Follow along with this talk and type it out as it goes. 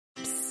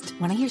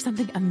Want to hear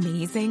something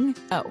amazing?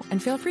 Oh,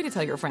 and feel free to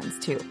tell your friends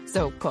too.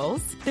 So,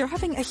 Kohl's, they're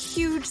having a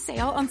huge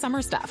sale on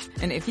summer stuff.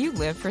 And if you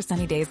live for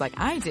sunny days like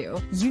I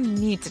do, you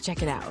need to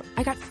check it out.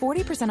 I got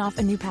 40% off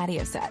a new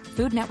patio set,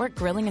 Food Network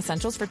grilling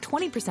essentials for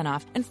 20%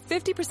 off, and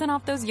 50%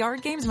 off those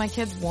yard games my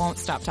kids won't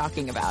stop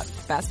talking about.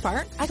 Best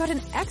part? I got an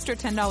extra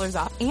 $10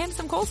 off and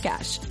some Kohl's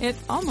cash. It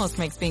almost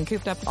makes being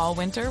cooped up all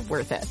winter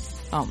worth it.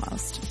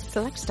 Almost.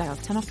 Select styles,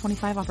 10 off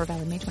 25, offer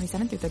valid May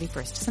 27th through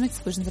 31st. Some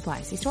exclusions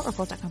apply. See store or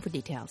Kohl's.com for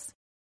details.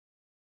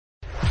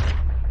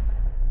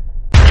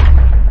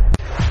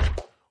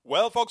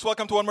 Well, folks,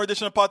 welcome to one more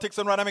edition of Politics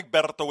and Run. I'm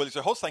Egberto Willies,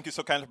 your host. Thank you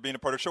so kindly for being a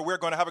part of the show. We're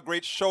going to have a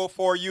great show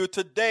for you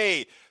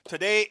today.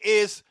 Today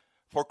is,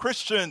 for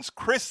Christians,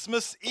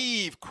 Christmas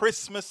Eve.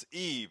 Christmas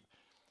Eve.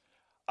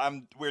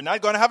 We're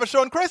not going to have a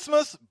show on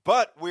Christmas,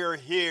 but we're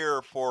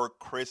here for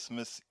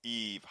Christmas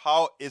Eve.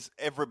 How is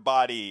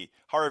everybody?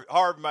 How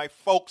are my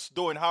folks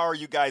doing? How are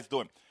you guys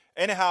doing?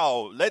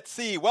 Anyhow, let's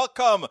see.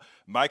 Welcome,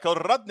 Michael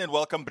Rudnin.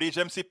 Welcome, Bridge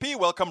MCP.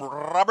 Welcome,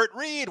 Robert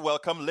Reed.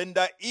 Welcome,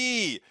 Linda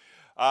E.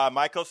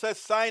 Michael says,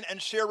 sign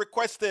and share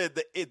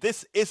requested.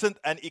 This isn't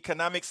an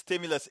economic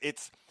stimulus.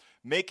 It's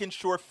making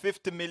sure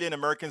 50 million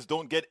Americans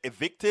don't get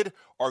evicted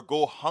or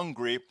go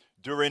hungry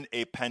during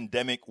a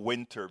pandemic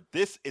winter.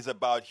 This is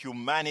about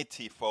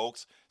humanity,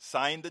 folks.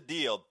 Sign the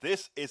deal.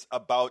 This is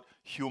about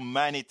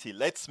humanity.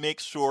 Let's make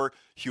sure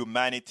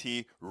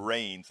humanity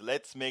reigns.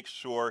 Let's make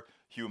sure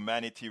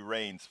humanity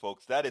reigns,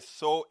 folks. That is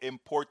so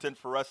important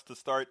for us to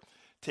start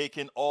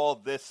taking all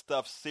this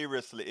stuff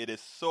seriously. It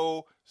is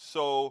so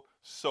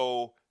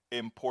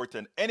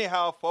important.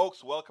 Anyhow,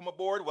 folks, welcome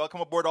aboard. Welcome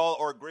aboard all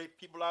our great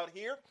people out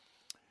here.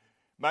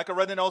 Michael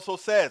Redden also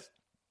says,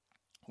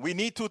 we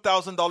need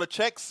 $2,000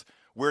 checks.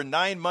 We're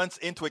 9 months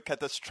into a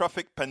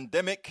catastrophic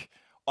pandemic.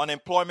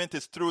 Unemployment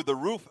is through the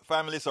roof.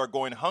 Families are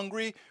going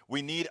hungry.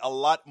 We need a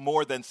lot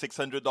more than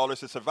 $600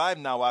 to survive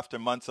now after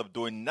months of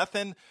doing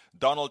nothing.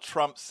 Donald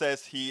Trump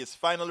says he is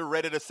finally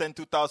ready to send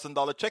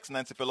 $2,000 checks.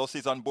 Nancy Pelosi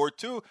is on board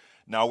too.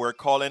 Now we're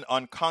calling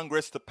on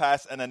Congress to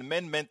pass an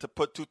amendment to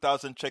put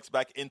 2,000 checks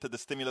back into the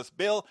stimulus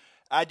bill.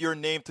 Add your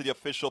name to the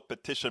official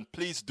petition.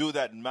 Please do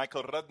that.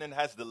 Michael Rudnin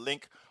has the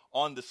link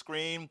on the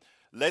screen.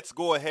 Let's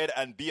go ahead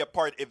and be a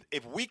part.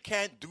 If we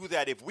can't do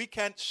that, if we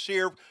can't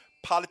share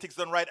politics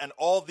done right and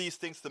all these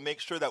things to make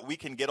sure that we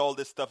can get all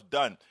this stuff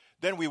done,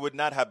 then we would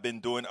not have been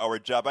doing our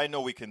job. I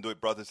know we can do it,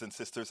 brothers and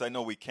sisters. I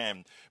know we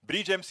can.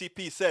 Bridge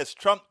MCP says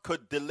Trump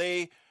could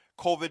delay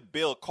COVID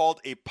bill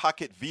called a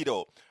pocket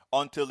veto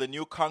until the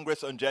new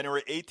Congress on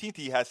January 18th.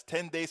 He has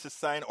 10 days to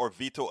sign or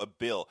veto a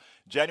bill.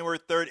 January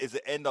 3rd is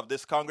the end of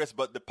this Congress,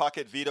 but the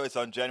pocket veto is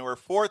on January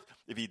 4th.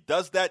 If he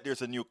does that,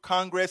 there's a new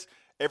Congress.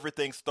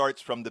 Everything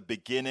starts from the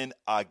beginning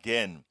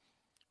again.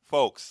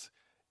 Folks,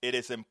 it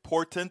is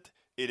important.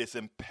 It is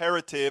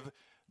imperative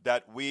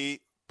that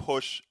we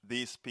push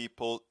these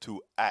people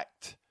to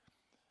act.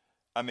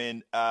 I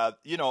mean,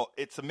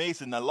 it's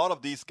amazing. A lot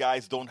of these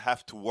guys don't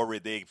have to worry.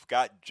 They've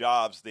got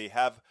jobs. They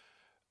have,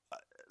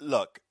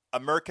 look,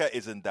 America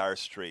is in dire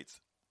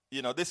straits.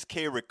 This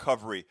K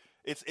recovery,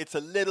 it's a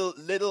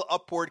little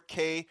upward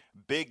K,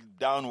 big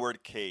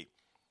downward K.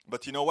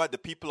 But you know what? The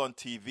people on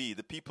TV,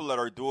 the people that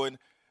are doing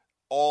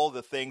all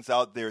the things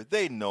out there,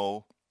 they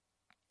know.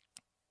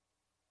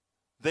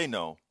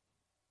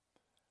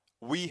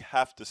 We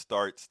have to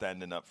start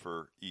standing up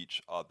for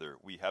each other.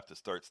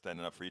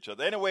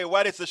 Anyway,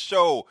 what is the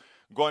show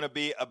going to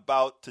be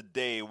about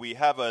today? We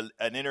have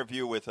an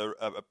interview with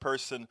a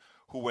person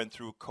who went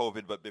through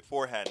COVID, but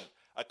beforehand,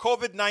 a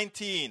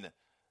COVID-19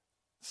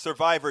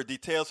 survivor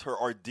details her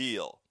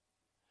ordeal.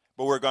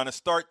 But we're going to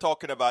start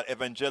talking about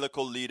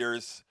evangelical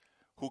leaders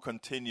who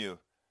continue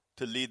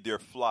to lead their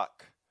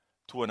flock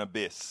to an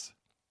abyss.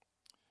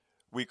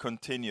 We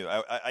continue.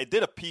 I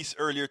did a piece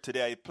earlier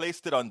today. I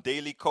placed it on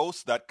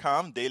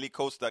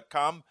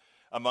dailycoast.com,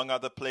 among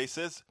other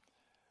places.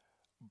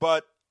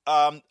 But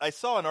I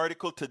saw an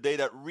article today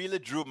that really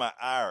drew my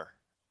ire.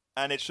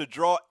 And it should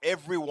draw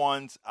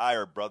everyone's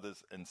ire,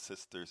 brothers and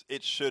sisters.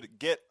 It should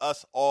get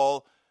us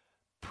all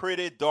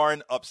pretty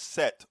darn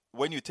upset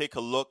when you take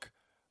a look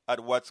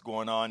at what's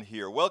going on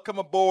here. Welcome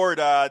aboard,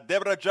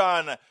 Deborah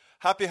John.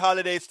 Happy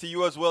holidays to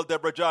you as well,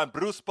 Deborah John.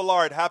 Bruce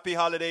Pollard, happy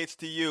holidays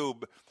to you.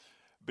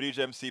 Bridge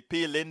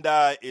MCP,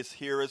 Linda is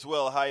here as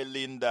well. Hi,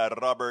 Linda.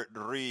 Robert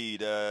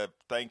Reed,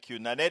 thank you.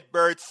 Nanette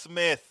Bird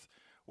Smith,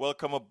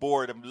 welcome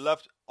aboard. I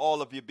love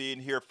all of you being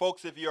here,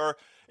 folks. If you're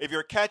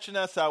catching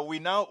us, we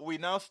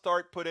now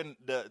start putting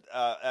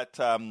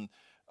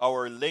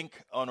our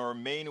link on our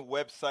main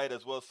website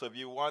as well. So if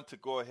you want to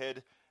go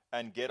ahead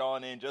and get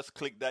on in, just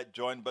click that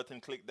join button,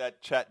 click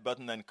that chat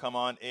button, and come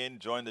on in,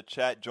 join the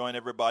chat, join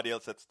everybody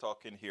else that's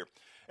talking here.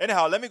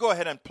 Anyhow, let me go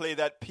ahead and play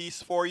that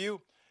piece for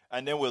you,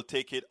 and then we'll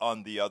take it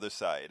on the other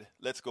side.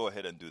 Let's go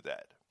ahead and do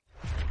that.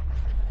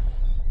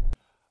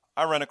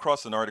 I ran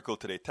across an article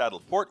today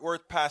titled, Fort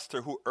Worth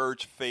Pastor Who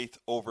Urged Faith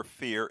Over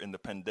Fear in the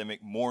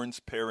Pandemic Mourns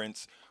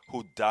Parents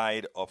Who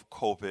Died of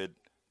COVID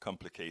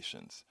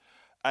Complications.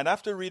 And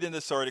after reading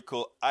this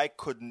article, I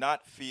could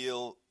not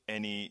feel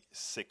any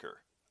sicker.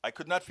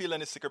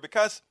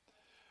 Because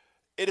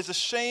it is a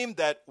shame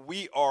that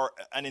we are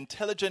an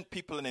intelligent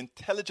people, an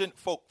intelligent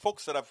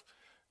folks that have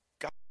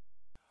got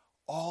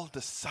all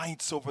the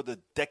science over the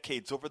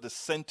decades, over the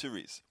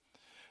centuries,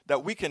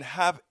 that we can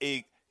have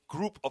a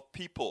group of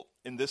people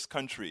in this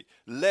country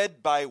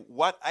led by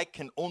what I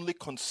can only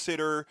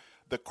consider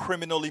the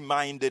criminally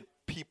minded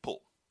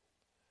people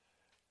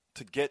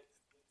to get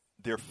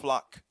their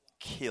flock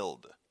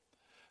killed.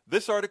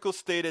 This article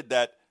stated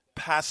that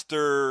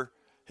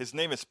his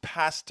name is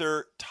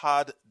Pastor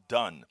Todd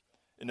Dunn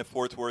in the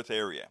Fort Worth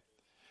area.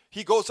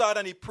 He goes out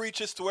and he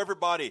preaches to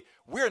everybody,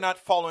 we're not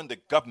following the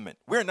government.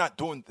 We're not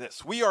doing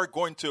this. We are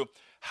going to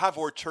have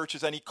our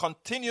churches. And he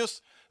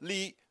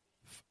continuously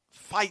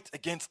fight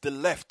against the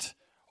left.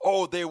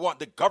 Oh,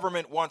 the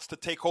government wants to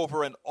take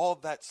over and all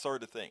that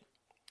sort of thing.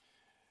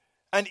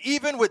 And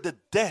even with the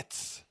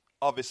deaths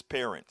of his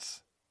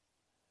parents,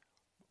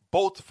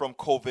 both from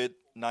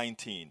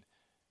COVID-19,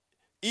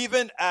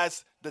 even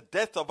as the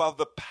death of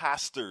other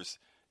pastors,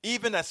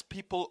 even as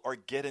people are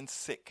getting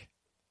sick,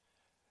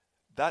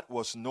 that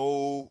was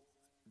no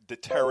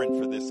deterrent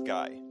for this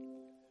guy.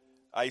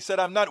 He said,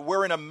 I'm not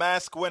wearing a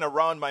mask when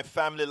around my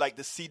family like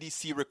the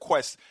CDC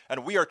requests,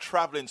 and we are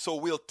traveling, so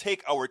we'll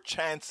take our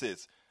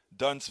chances,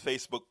 Dunn's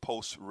Facebook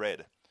post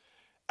read.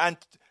 And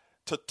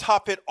to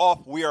top it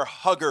off, we are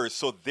huggers,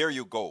 so there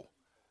you go.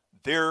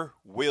 There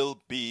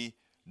will be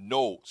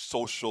no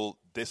social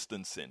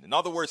distancing. In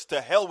other words,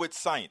 to hell with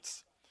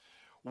science.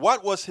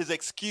 What was his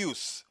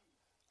excuse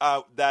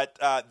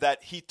that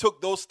he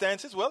took those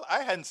stances? Well, I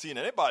hadn't seen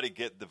anybody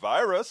get the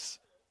virus.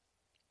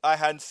 I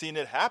hadn't seen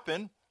it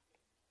happen.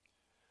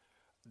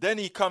 Then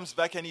he comes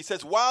back and he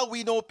says, while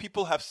we know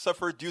people have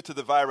suffered due to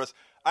the virus,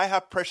 I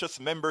have precious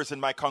members in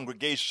my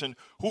congregation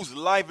whose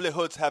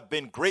livelihoods have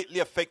been greatly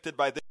affected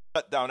by this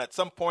shutdown. At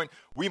some point,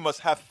 we must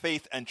have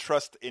faith and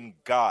trust in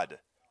God.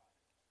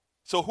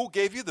 So who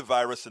gave you the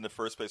virus in the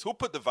first place? Who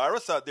put the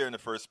virus out there in the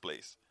first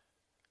place?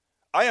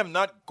 I am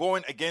not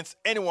going against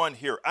anyone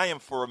here. I am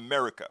for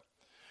America.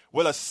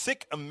 Well, a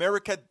sick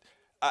America,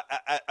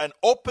 an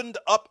opened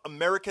up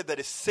America that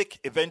is sick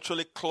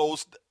eventually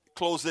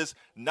closes,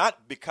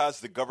 not because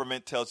the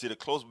government tells you to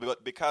close,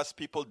 but because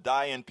people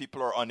die and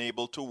people are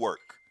unable to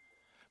work.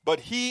 But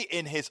he,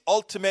 in his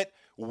ultimate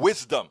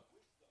wisdom,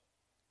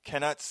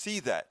 cannot see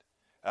that.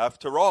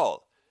 After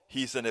all,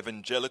 he's an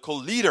evangelical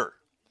leader.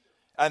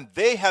 And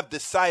they have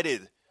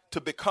decided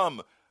to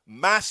become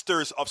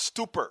masters of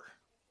stupor.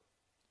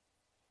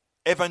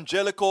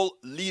 Evangelical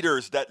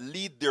leaders that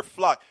lead their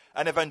flock.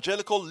 An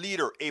evangelical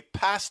leader, a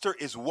pastor,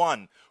 is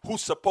one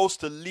who's supposed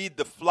to lead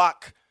the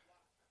flock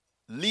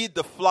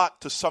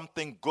to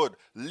something good.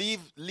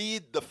 Lead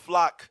the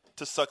flock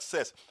to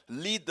success.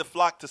 Lead the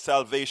flock to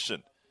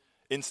salvation.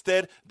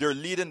 Instead, they're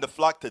leading the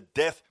flock to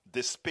death,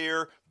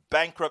 despair,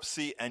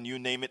 bankruptcy, and you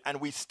name it. And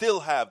we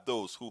still have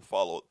those who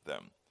followed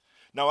them.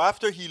 Now,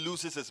 after he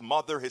loses his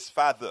mother, his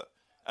father,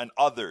 and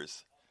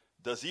others,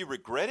 does he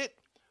regret it?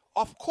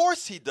 Of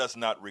course he does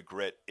not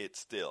regret it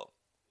still.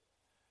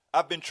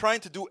 I've been trying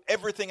to do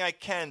everything I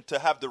can to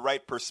have the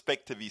right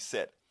perspective, he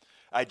said.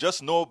 I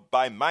just know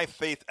by my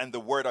faith and the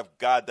word of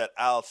God that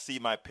I'll see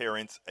my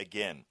parents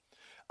again.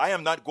 I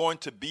am not going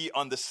to be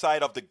on the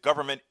side of the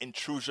government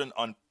intrusion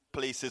on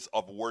places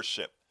of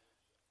worship.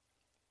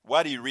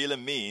 What he really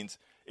means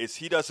is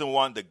he doesn't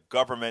want the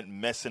government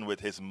messing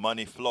with his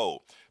money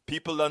flow.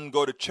 People don't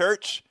go to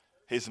church,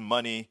 his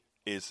money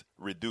is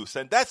reduced.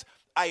 And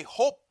I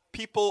hope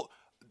people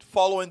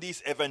following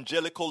these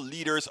evangelical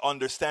leaders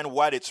understand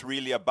what it's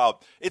really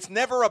about. It's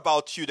never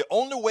about you. The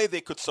only way they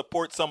could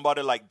support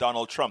somebody like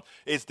Donald Trump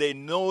is they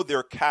know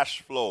their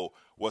cash flow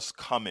was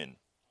coming.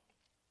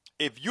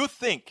 If you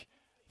think,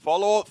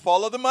 follow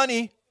the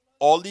money,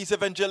 all these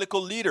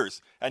evangelical leaders,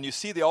 and you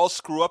see they all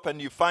screw up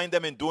and you find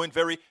them in doing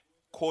very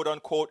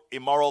quote-unquote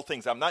immoral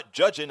things. I'm not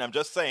judging, I'm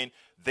just saying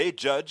they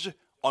judge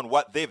on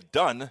what they've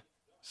done.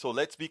 So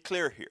let's be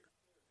clear here.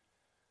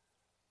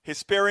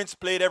 His parents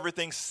played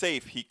everything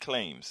safe, he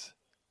claims,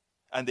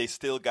 and they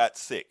still got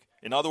sick.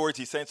 In other words,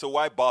 he's saying, so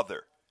why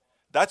bother?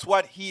 That's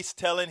what he's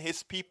telling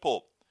his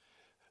people.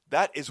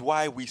 That is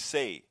why we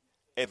say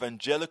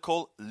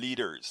evangelical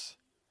leaders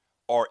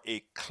are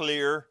a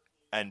clear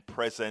and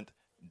present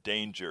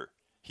danger.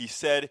 He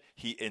said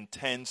he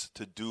intends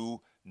to do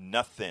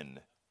nothing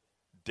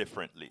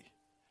differently.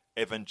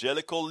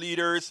 Evangelical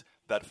leaders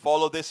that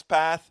follow this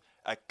path,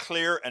 a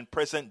clear and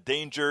present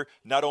danger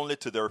not only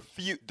to their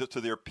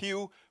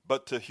pew,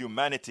 but to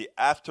humanity.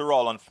 After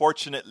all,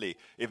 unfortunately,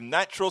 if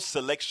natural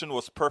selection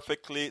was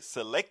perfectly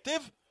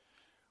selective,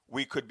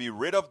 we could be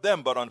rid of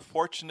them. But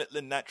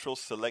unfortunately, natural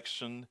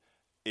selection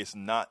is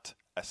not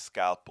a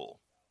scalpel.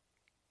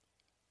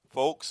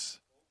 Folks,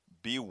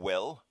 be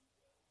well.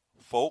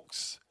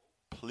 Folks,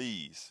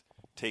 please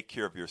take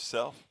care of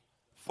yourself.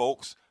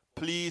 Folks,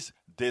 please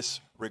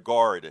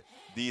disregard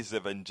these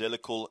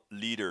evangelical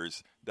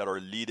leaders that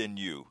are leading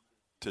you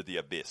to the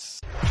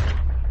abyss.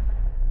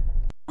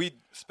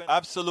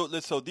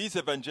 Absolutely. So these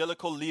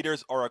evangelical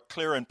leaders are a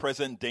clear and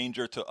present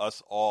danger to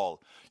us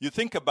all. You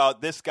think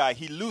about this guy,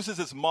 he loses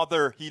his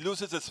mother, he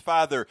loses his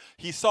father.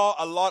 He saw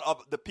a lot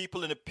of the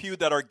people in the pew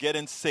that are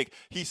getting sick.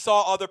 He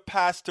saw other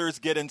pastors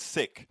getting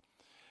sick.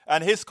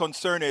 And his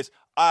concern is,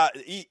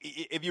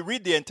 if you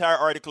read the entire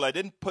article, I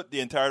didn't put the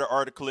entire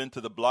article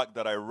into the blog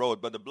that I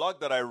wrote, but the blog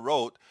that I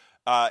wrote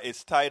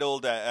is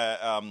titled,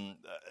 actually,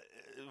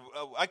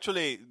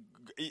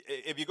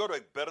 if you go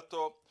to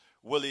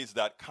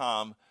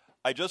EgbertoWillies.com,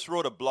 I just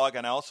wrote a blog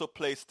and I also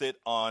placed it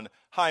on,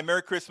 hi,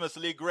 Merry Christmas,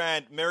 Lee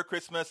Grant. Merry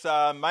Christmas,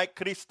 Mike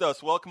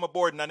Christos. Welcome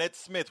aboard, Nanette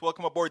Smith.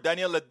 Welcome aboard,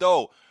 Daniel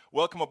Ledoux.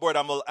 Welcome aboard.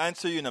 I will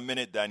answer you in a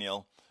minute,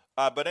 Daniel.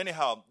 But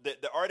anyhow,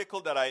 the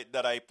article that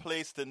I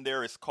placed in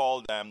there is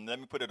called, let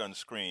me put it on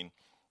screen.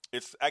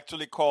 It's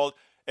actually called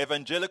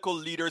Evangelical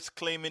Leaders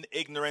Claiming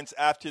Ignorance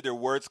After Their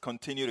Words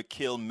Continue to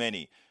Kill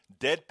Many.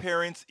 Dead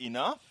parents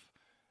enough?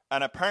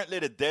 And apparently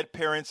the dead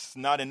parents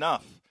not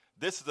enough.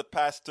 This is a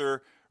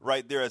pastor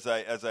right there as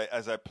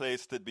I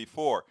placed it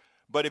before.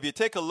 But if you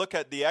take a look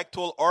at the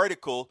actual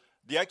article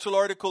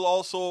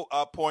also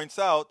points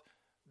out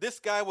this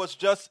guy was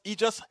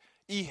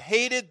he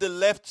hated the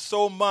left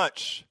so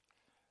much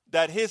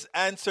that his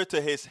answer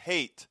to his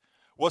hate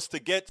was to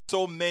get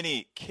so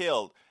many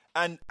killed.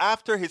 And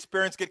after his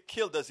parents get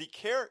killed, does he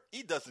care?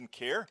 He doesn't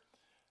care.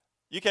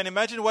 You can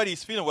imagine what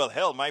he's feeling. Well,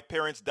 hell, my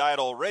parents died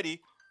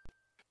already.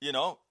 You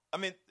know, I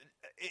mean,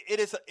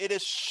 it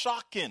is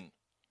shocking.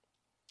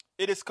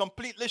 It is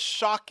completely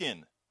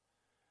shocking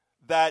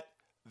that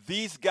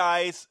these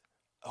guys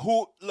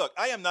who, look,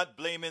 I am not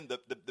blaming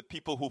the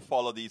people who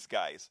follow these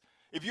guys.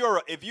 If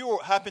you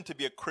happen to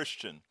be a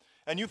Christian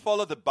and you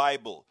follow the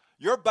Bible,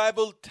 your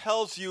Bible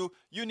tells you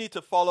need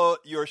to follow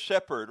your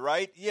shepherd,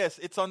 right? Yes,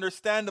 it's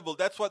understandable.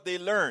 That's what they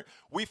learn.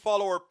 We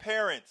follow our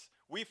parents.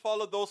 We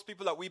follow those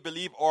people that we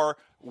believe are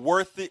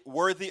worthy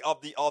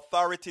of the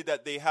authority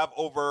that they have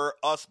over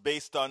us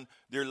based on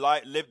their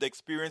lived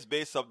experience,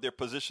 based on their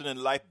position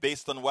in life,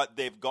 based on what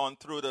they've gone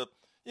through.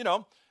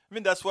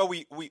 That's why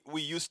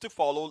we used to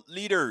follow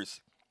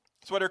leaders.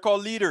 That's why they're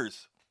called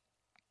leaders.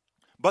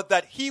 But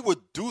that he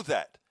would do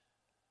that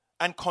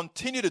and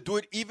continue to do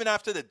it even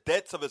after the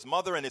deaths of his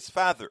mother and his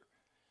father,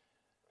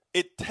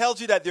 it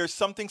tells you that there's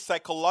something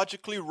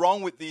psychologically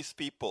wrong with these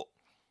people.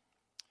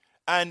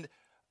 And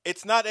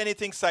it's not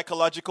anything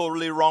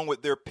psychologically wrong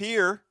with their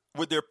pew.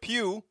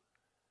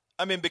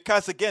 I mean,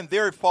 because again,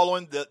 they're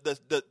following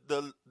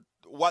the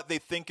what they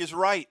think is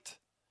right.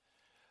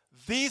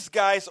 These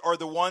guys are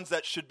the ones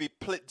that should be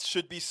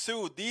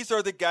sued. These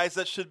are the guys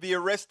that should be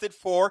arrested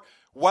for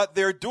what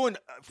they're doing.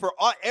 For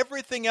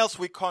everything else,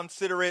 we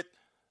consider it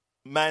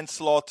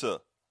manslaughter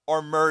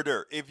or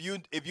murder if you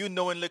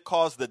knowingly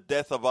cause the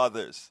death of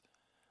others.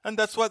 And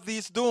that's what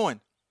he's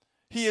doing.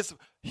 He is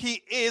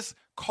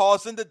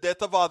causing the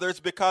death of others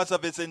because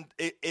of its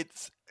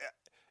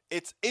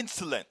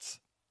insolence.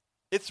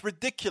 It's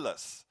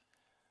ridiculous.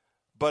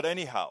 But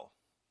anyhow,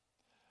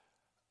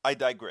 I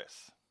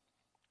digress.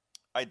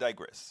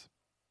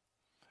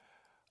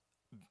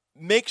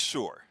 Make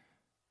sure,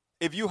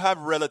 if you have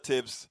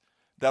relatives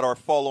that are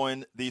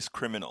following these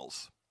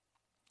criminals,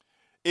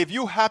 if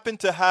you happen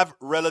to have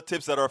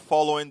relatives that are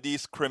following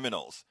these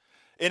criminals,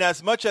 in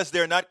as much as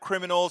they're not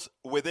criminals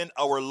within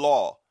our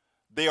law,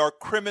 they are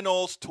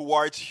criminals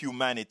towards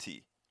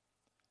humanity.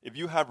 If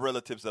you have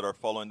relatives that are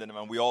following them,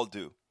 and we all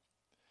do,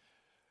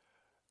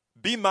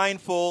 be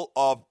mindful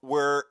of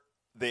where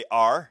they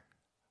are,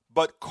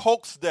 but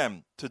coax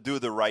them to do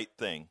the right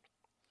thing.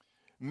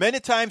 Many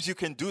times you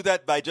can do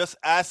that by just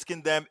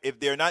asking them if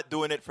they're not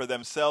doing it for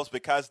themselves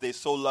because they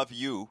so love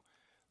you,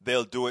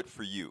 they'll do it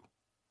for you.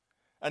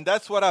 And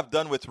that's what I've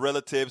done with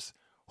relatives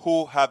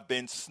who have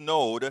been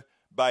snowed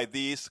by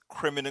these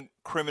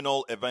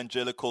criminal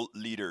evangelical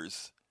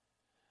leaders.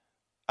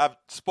 I've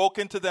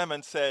spoken to them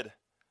and said,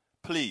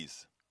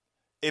 please,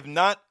 if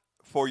not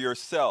for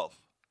yourself,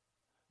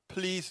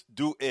 please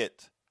do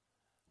it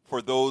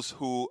for those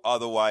who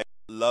otherwise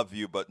love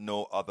you but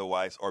know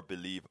otherwise or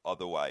believe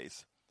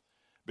otherwise.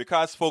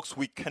 Because, folks,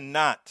 we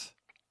cannot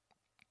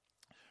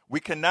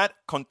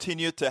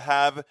continue to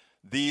have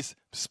these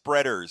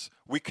spreaders.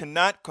 We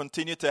cannot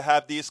continue to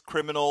have these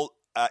criminal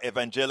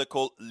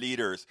evangelical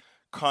leaders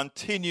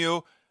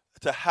continue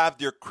to have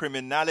their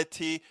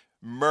criminality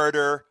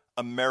murder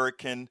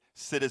American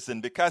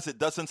citizen, because it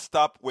doesn't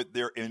stop with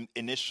their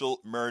initial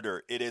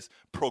murder. It is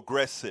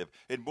progressive.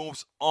 It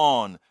moves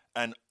on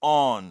and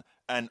on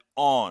and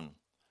on.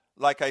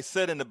 Like I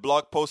said in the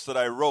blog post that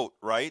I wrote,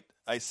 right?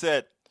 I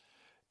said,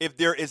 if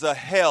there is a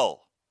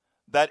hell,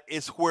 that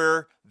is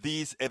where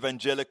these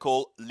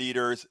evangelical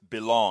leaders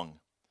belong.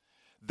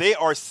 They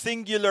are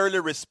singularly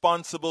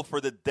responsible for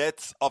the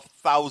deaths of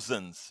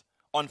thousands.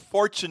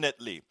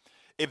 Unfortunately,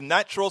 if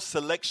natural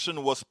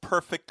selection was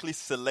perfectly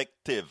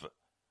selective,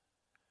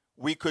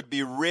 we could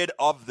be rid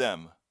of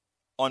them.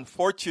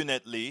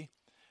 Unfortunately,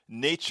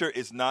 nature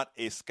is not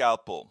a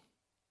scalpel.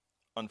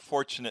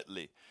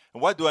 Unfortunately.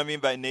 And what do I mean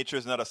by nature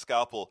is not a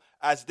scalpel?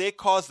 As they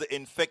cause the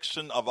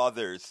infection of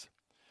others,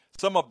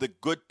 some of the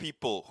good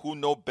people who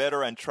know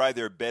better and try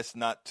their best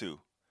not to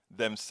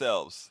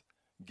themselves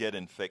get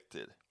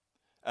infected.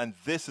 And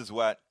this is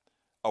what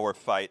our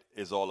fight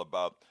is all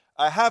about.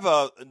 I have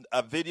a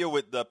video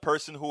with the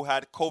person who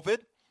had COVID.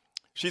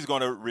 She's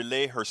going to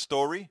relay her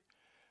story.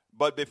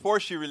 But before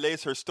she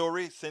relays her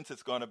story, since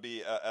it's going to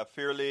be a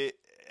fairly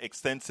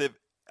extensive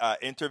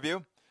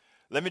interview,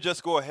 let me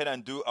just go ahead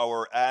and do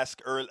our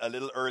ask a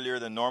little earlier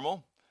than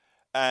normal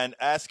and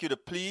ask you to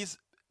please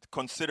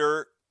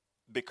consider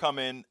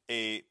becoming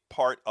a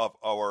part of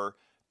our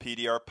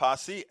PDR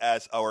posse,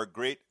 as our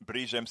great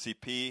Bridge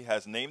MCP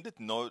has named it,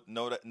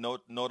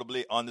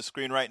 notably on the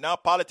screen right now.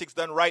 Politics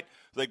Done Right.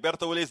 Like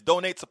Berto Willis,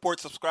 donate,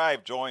 support,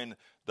 subscribe, join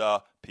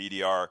the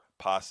PDR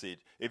posse.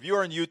 If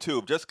you're on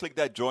YouTube, just click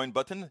that join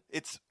button.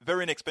 It's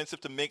very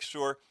inexpensive to make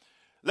sure.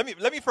 Let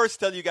me first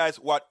tell you guys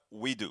what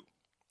we do.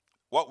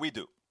 What we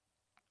do.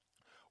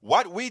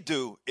 What we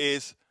do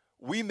is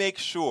we make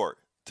sure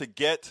to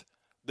get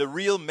the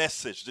real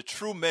message, the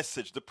true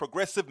message, the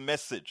progressive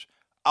message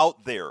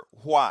out there.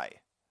 Why?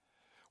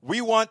 We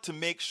want to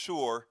make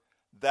sure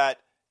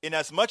that in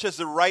as much as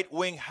the right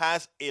wing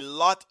has a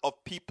lot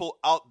of people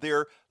out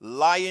there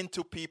lying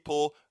to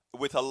people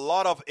with a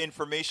lot of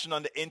information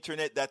on the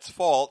internet that's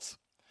false,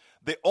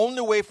 the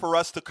only way for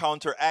us to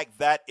counteract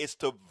that is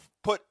to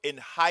put in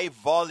high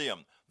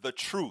volume the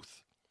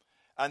truth.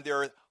 And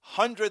there are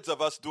hundreds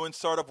of us doing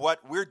sort of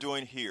what we're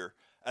doing here,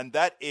 and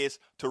that is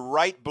to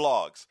write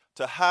blogs,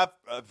 to have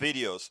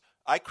videos.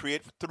 I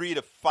create 3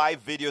 to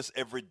 5 videos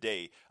every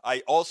day.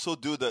 I also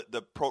do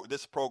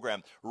this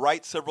program,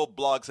 write several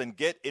blogs, and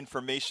get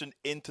information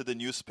into the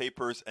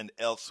newspapers and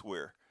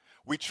elsewhere.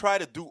 We try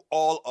to do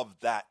all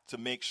of that to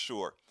make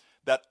sure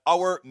that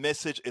our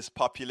message is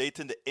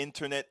populating the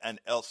internet and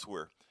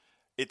elsewhere.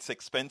 It's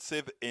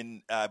expensive,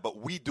 but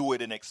we do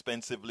it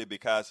inexpensively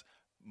because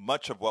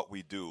much of what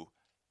we do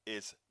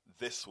is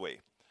this way.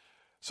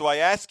 So I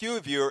ask you,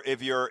 if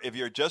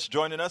you're just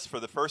joining us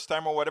for the first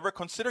time or whatever,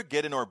 consider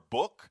getting our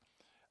book.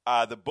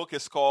 The book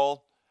is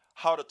called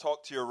How to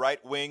Talk to Your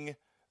Right Wing.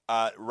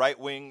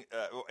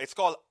 It's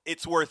called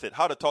It's Worth It.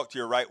 How to Talk to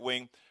Your Right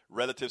Wing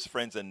Relatives,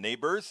 Friends, and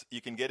Neighbors.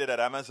 You can get it at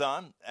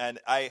Amazon, and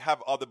I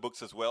have other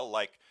books as well,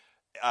 like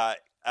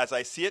As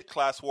I See It,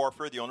 Class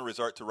Warfare: The Only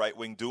Resort to Right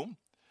Wing Doom.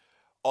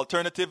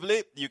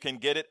 Alternatively, you can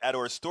get it at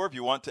our store if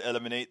you want to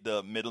eliminate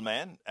the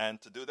middleman.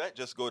 And to do that,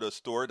 just go to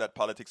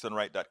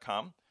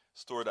store.politicsdoneright.com,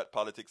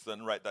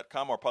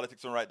 store.politicsdoneright.com, or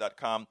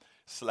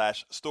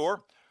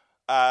politicsdoneright.com/store.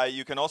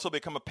 You can also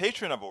become a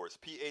patron of ours.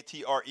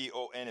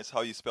 Patreon is how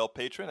you spell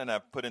patron, and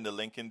I've put in the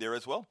link in there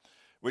as well,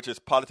 which is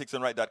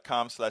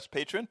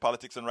politicsdoneright.com/patron,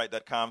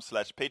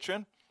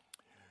 politicsdoneright.com/patron.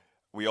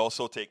 We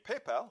also take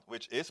PayPal,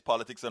 which is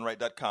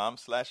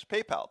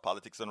politicsdoneright.com/PayPal,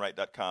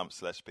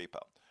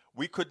 politicsdoneright.com/PayPal.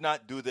 We could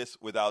not do this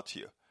without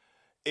you.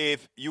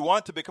 If you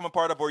want to become a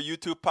part of our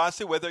YouTube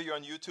posse, whether you're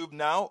on YouTube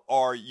now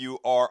or you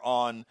are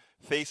on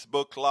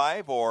Facebook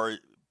Live or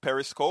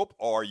Periscope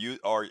or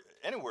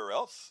anywhere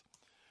else,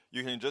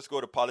 you can just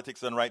go to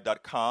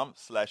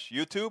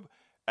politicsdoneright.com/YouTube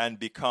and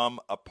become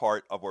a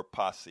part of our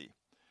posse.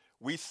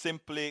 We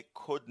simply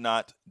could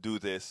not do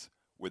this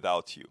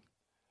without you.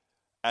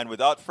 And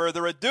without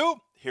further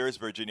ado, here's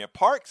Virginia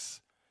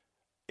Parks,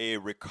 a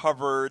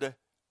recovered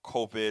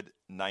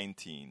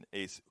COVID-19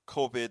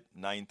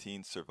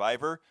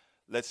 survivor.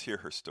 Let's hear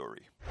her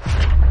story.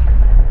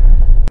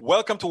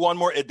 Welcome to one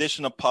more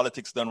edition of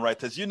Politics Done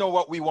Right. As you know,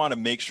 what we want to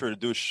make sure to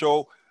do is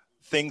show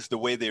things the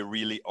way they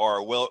really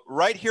are. Well,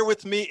 right here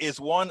with me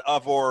is one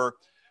of our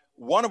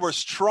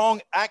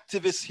strong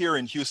activists here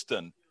in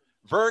Houston,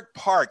 Virg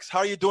Parks. How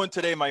are you doing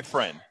today, my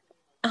friend?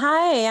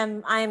 Hi,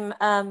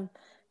 I'm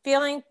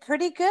feeling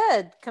pretty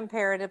good,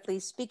 comparatively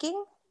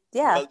speaking.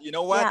 Yeah. Well, you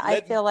know what? Yeah,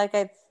 I feel like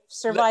I've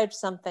survived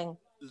something.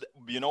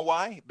 You know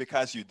why?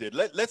 Because you did.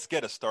 Let's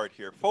get a start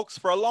here. Folks,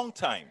 for a long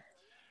time,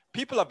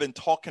 people have been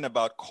talking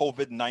about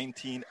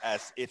COVID-19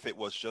 as if it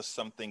was just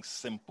something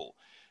simple.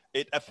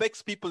 It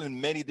affects people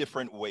in many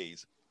different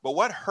ways. But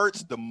what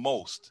hurts the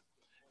most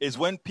is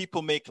when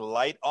people make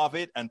light of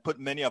it and put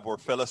many of our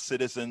fellow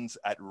citizens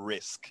at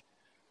risk.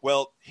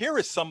 Well, here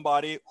is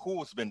somebody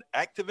who's been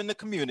active in the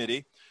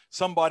community,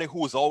 somebody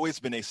who has always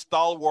been a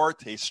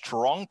stalwart, a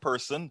strong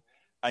person.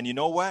 And you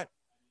know what?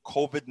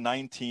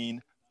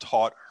 COVID-19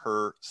 taught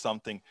her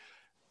something.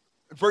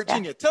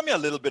 Virginia, Tell me a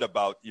little bit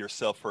about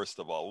yourself, first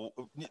of all.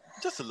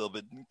 Just a little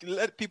bit.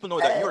 Let people know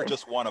that you're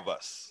just one of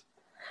us.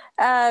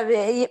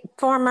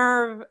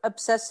 Former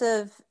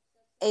obsessive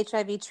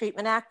HIV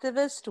treatment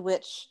activist,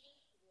 which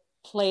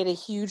played a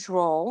huge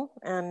role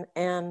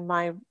in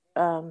my,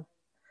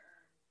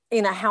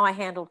 how I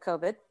handled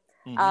COVID.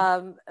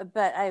 Mm-hmm.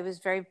 But I was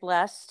very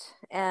blessed.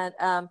 And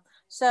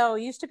so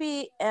used to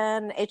be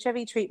an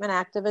HIV treatment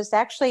activist.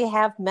 Actually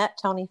have met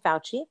Tony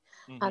Fauci.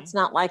 Mm-hmm. It's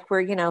not like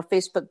we're,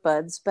 Facebook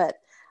buds, but,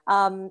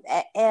 and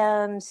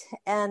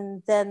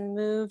then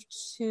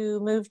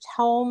moved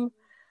home.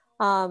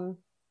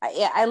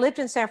 I lived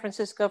in San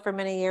Francisco for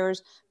many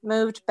years,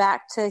 moved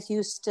back to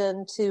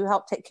Houston to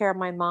help take care of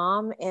my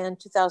mom in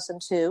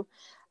 2002.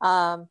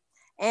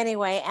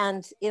 Anyway,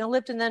 and,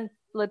 lived and then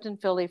lived in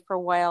Philly for a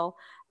while.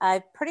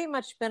 I've pretty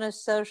much been a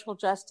social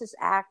justice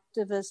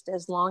activist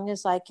as long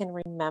as I can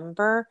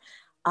remember.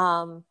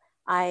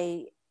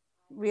 I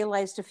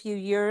realized a few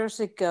years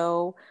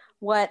ago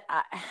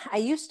I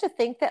used to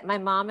think that my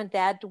mom and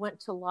dad went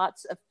to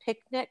lots of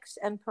picnics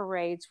and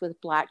parades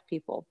with Black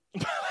people.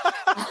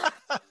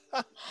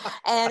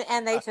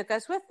 and they took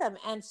us with them.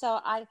 And so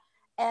I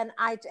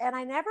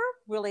never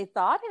really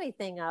thought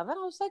anything of it.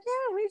 I was like,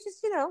 yeah, we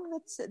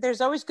just,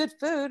 there's always good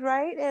food,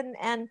 right?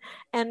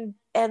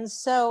 And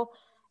so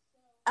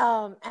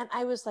and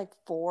I was like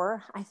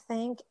 4, I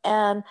think.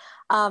 And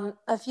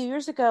a few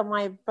years ago,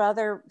 my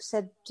brother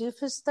said,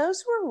 Doofus,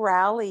 those were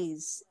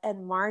rallies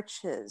and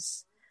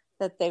marches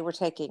that they were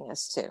taking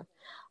us to.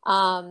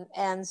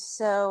 And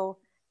so,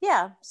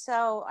 yeah,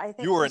 so I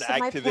think You were an so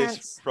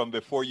activist from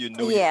before you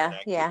knew yeah, you were an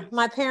activist. Yeah.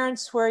 My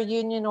parents were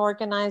union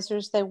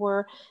organizers. They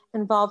were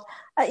involved,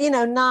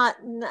 not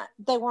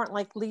they weren't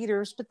like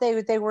leaders, but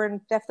they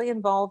were definitely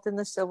involved in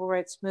the civil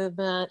rights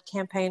movement,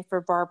 campaigned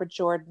for Barbara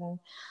Jordan.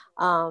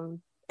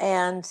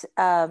 And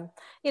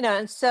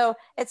so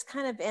it's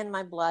kind of in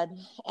my blood.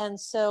 And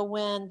so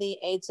when the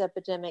AIDS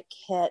epidemic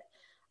hit,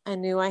 I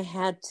knew I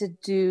had to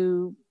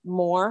do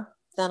more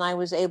than I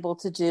was able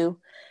to do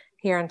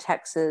here in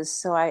Texas.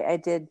 So I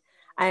did.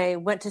 I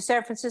went to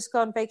San Francisco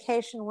on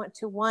vacation, went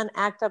to one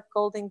ACT UP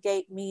Golden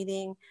Gate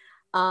meeting,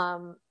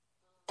 and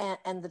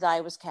the die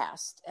was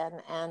cast.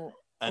 And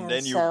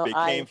then you so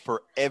became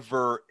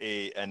forever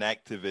an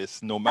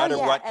activist. No matter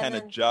what kind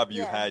of job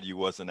you had, you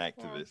was an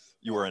activist.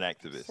 You were an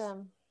activist.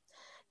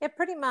 Yeah,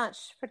 pretty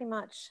much.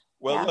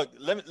 Well, look,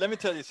 let me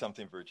tell you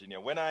something, Virginia.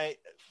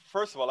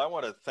 First of all, I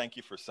want to thank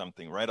you for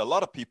something, right? A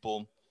lot of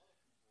people,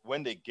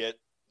 when they get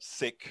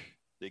sick,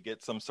 they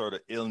get some sort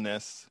of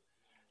illness,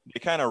 they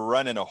kind of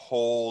run in a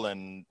hole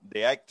and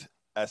they act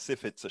as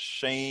if it's a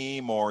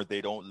shame, or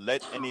they don't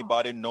let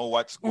anybody know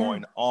what's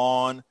going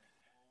on.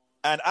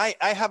 And I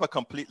have a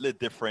completely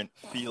different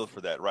feel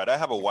for that, right? I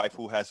have a wife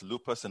who has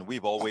lupus, and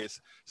we've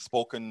always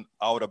spoken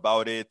out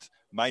about it.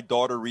 My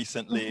daughter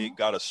recently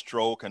got a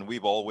stroke, and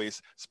we've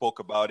always spoke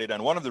about it.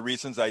 And one of the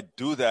reasons I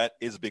do that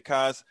is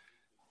because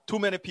too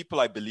many people,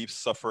 I believe,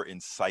 suffer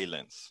in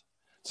silence.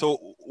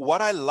 So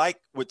what I like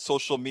with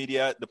social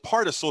media, the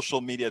part of social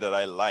media that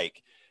I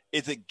like,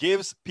 is it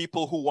gives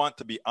people who want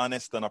to be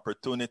honest an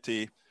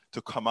opportunity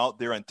to come out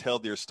there and tell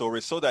their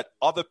stories, so that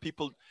other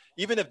people,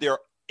 even if they're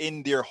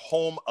in their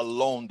home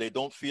alone, they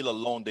don't feel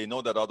alone. They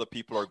know that other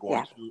people are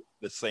going through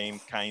the same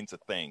kinds of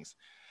things.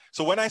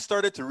 So when I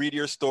started to read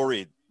your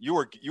story, you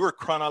were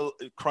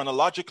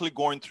chronologically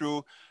going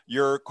through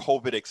your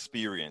COVID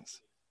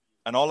experience.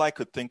 And all I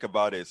could think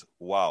about is,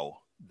 wow,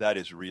 that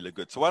is really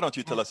good. So why don't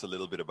you tell us a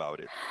little bit about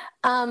it?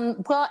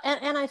 Well,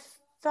 and I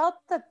felt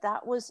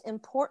that was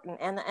important,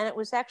 and it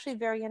was actually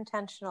very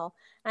intentional.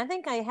 I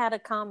think I had a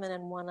comment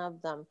in one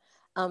of them,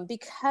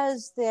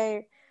 because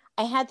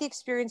I had the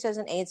experience as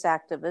an AIDS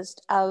activist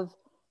of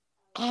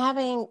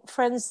having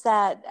friends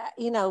that,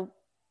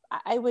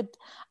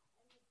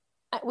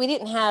 we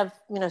didn't have,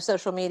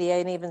 social media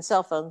and even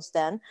cell phones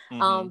then.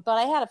 But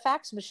I had a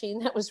fax machine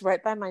that was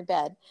right by my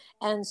bed.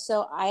 And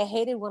so I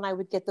hated when I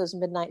would get those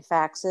midnight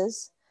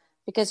faxes,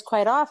 because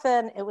quite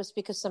often it was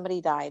because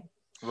somebody died.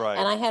 Right.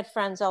 And I had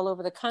friends all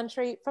over the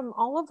country, from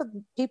all of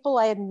the people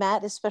I had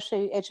met,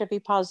 especially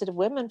HIV positive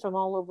women from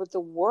all over the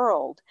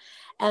world.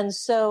 And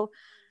so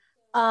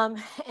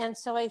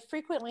I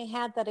frequently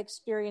had that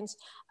experience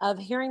of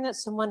hearing that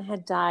someone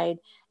had died,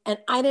 and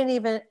I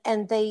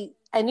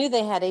knew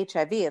they had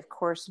HIV, of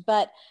course,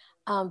 but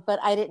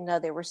I didn't know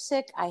they were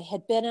sick. I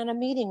had been in a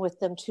meeting with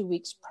them 2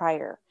 weeks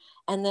prior,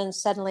 and then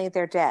suddenly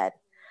they're dead.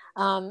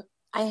 I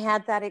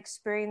had that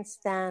experience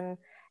then,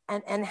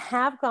 and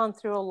have gone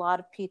through a lot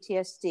of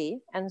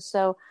PTSD. And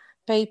so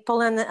people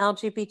in the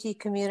LGBT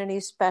community,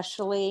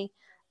 especially,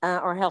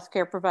 or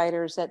healthcare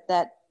providers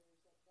that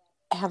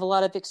have a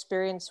lot of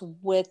experience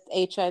with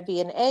HIV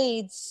and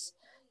AIDS,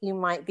 you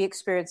might be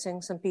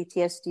experiencing some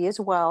PTSD as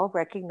well.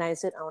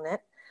 Recognize it, own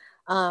it.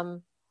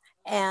 And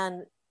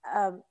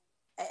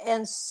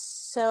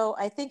so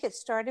I think it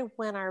started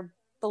when our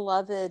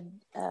beloved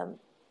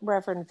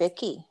Reverend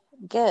Vicki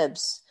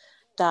Gibbs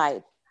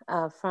died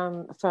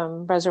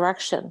from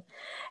Resurrection,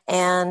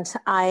 and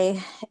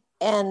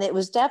it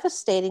was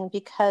devastating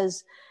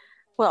because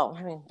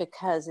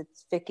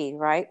it's Vicki,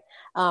 right?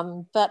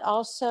 But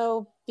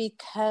also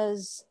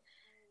because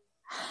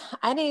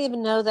I didn't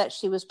even know that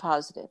she was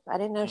positive. I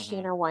didn't know she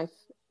and her wife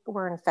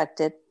were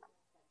infected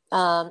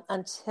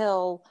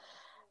until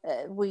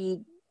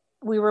we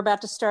were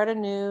about to start a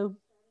new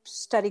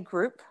study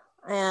group,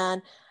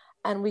 and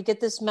we get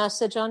this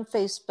message on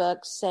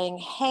Facebook saying,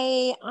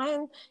 "Hey,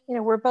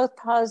 we're both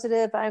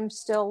positive. I'm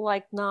still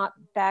not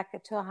back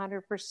to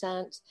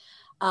 100%.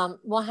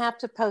 We'll have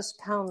to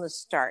postpone the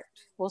start.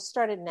 We'll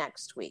start it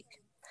next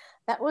week."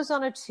 That was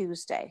on a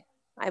Tuesday,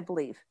 I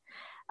believe.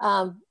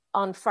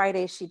 On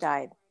Friday, she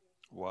died.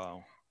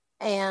 Wow.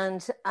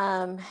 And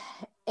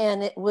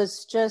it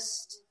was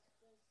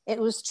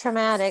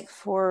traumatic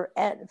for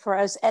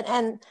us,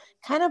 and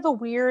kind of a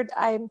weird.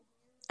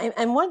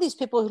 I'm one of these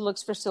people who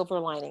looks for silver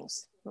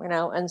linings,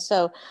 and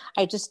so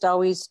I just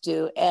always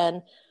do.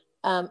 And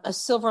a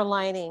silver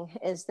lining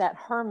is that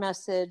her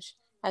message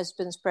has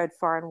been spread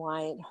far and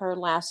wide. Her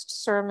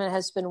last sermon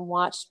has been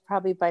watched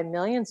probably by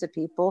millions of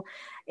people.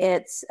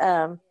 It's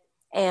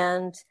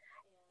and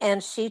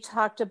she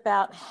talked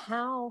about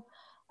how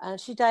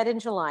she died in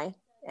July,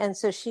 and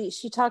so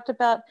she talked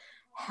about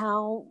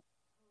how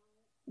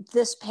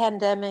this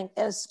pandemic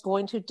is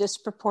going to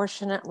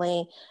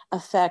disproportionately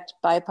affect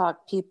BIPOC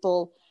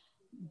people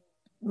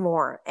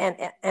more,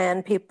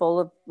 and people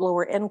of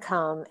lower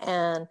income,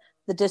 and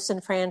the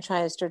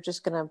disenfranchised are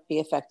just going to be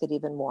affected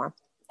even more.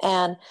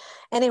 And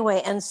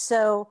anyway, and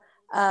so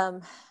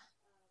and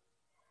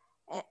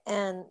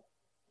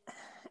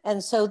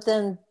so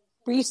then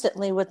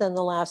recently, within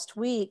the last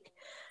week,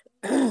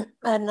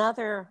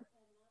 another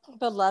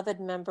beloved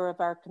member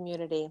of our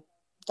community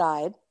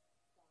died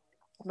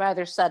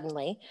rather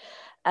suddenly,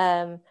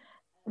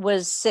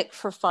 was sick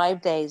for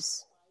 5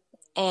 days,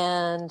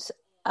 and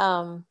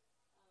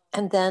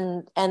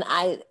then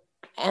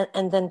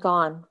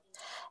gone.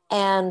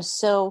 And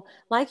so,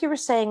 like you were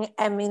saying,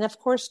 I mean, of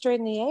course,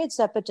 during the AIDS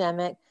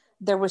epidemic,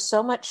 there was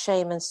so much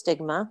shame and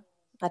stigma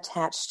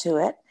attached to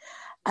it.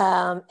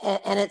 And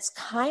it's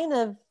kind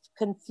of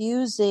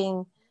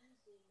confusing.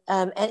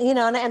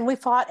 And we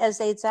fought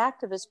as AIDS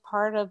activists.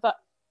 Part of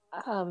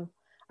our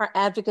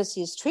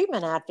advocacy as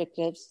treatment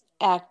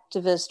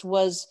activist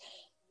was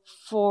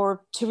to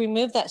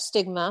remove that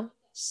stigma,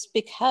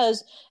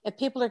 because if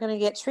people are going to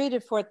get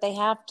treated for it, they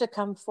have to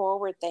come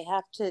forward. They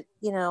have to,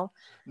 now,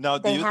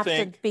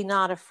 to be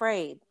not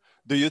afraid.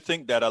 Do you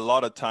think that a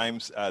lot of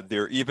times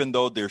even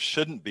though there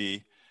shouldn't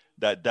be,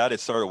 that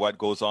is sort of what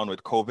goes on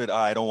with COVID?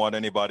 I don't want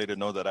anybody to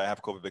know that I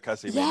have COVID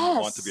because they may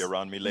not want to be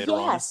around me later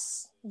on.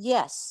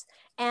 Yes.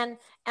 And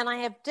I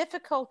have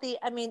difficulty.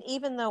 I mean,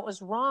 even though it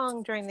was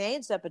wrong during the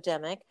AIDS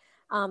epidemic,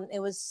 it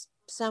was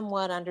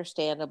somewhat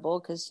understandable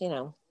because,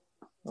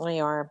 we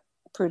are a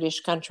prudish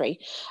country.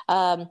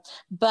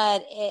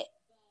 But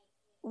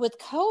with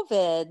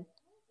COVID,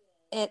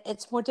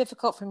 it's more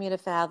difficult for me to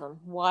fathom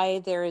why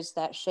there is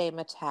that shame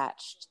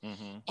attached.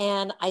 Mm-hmm.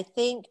 And I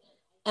think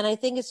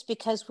it's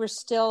because we're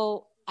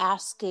still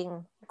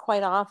asking.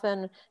 Quite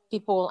often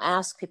people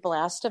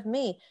asked of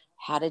me,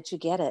 how did you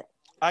get it?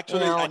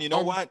 Actually,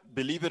 and what?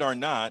 Believe it or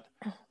not,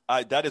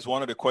 that is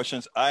one of the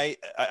questions I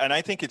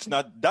think it's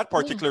not that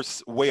particular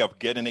way of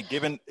getting it,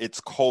 given it's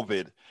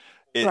COVID.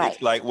 Right.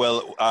 It's like,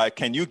 well,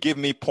 can you give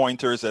me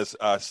pointers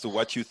as to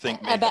what you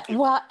think? And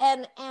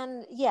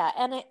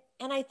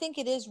I think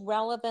it is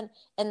relevant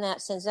in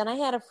that sense. And I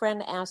had a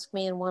friend ask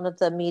me in one of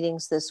the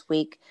meetings this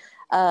week,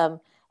 and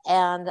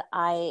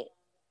I,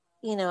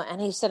 and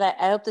he said,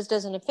 I hope this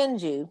doesn't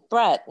offend you,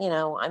 but,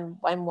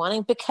 I'm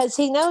wanting, because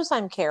he knows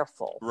I'm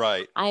careful.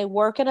 Right. I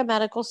work in a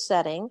medical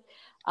setting.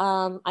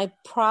 I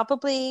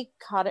probably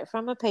caught it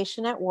from a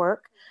patient at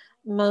work.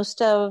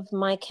 Most of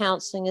my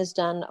counseling is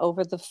done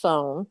over the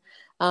phone.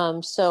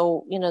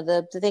 So,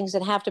 the things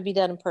that have to be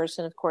done in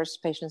person, of course,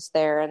 the patient's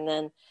there, and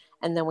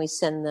then we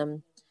send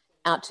them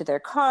out to their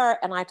car,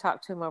 and I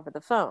talk to them over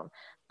the phone.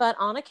 But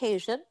on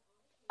occasion...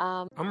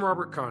 I'm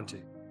Robert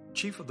Conti,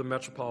 Chief of the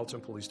Metropolitan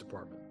Police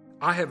Department.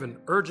 I have an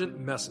urgent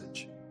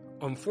message.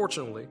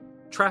 Unfortunately,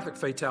 traffic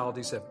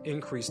fatalities have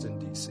increased in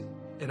D.C.,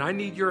 and I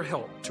need your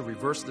help to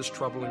reverse this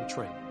troubling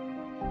trend.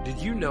 Did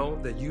you know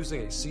that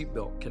using a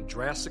seatbelt can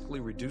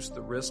drastically reduce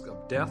the risk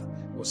of death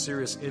or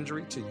serious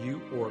injury to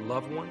you or a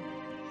loved one?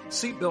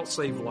 Seatbelts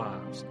save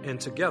lives, and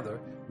together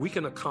we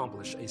can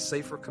accomplish a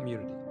safer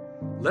community.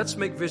 Let's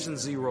make Vision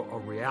Zero a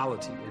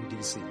reality in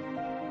D.C.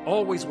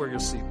 Always wear your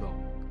seatbelt.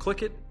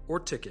 Click it or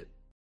ticket.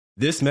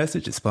 This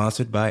message is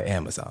sponsored by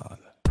Amazon.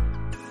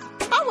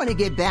 I want to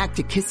get back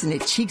to kissing the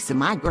cheeks of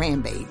my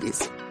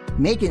grandbabies,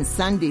 making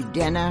Sunday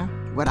dinner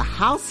with a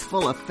house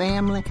full of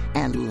family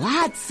and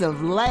lots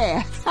of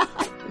laughs.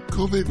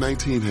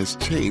 COVID-19 has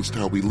changed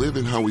how we live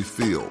and how we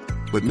feel,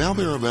 but now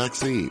there are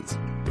vaccines.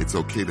 It's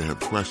okay to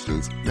have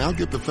questions. Now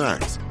get the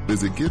facts.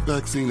 Visit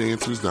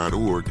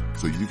getvaccineanswers.org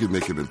so you can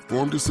make an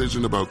informed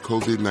decision about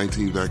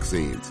COVID-19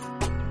 vaccines.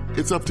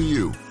 It's up to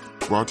you.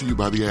 Brought to you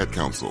by the Ad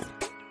Council.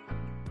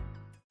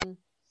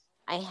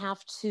 I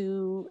have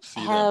to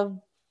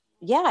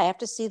I have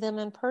to see them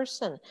in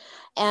person.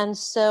 And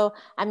so,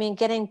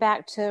 getting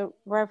back to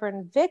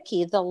Reverend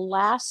Vicky, the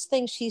last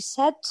thing she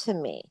said to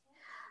me,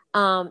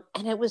 and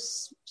it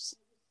was,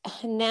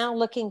 now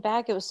looking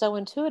back, it was so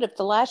intuitive.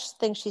 The last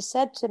thing she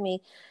said to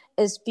me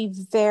is, be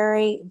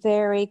very,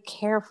 very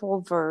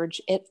careful,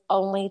 Verge. It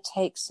only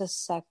takes a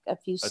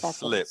few seconds.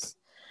 Slip.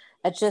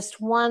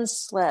 Just one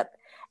slip.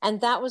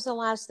 And that was the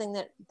last thing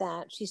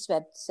that she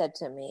said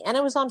to me. And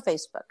it was on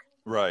Facebook.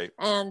 Right.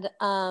 And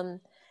I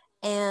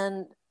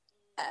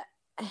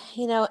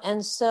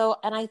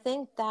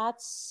think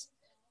that's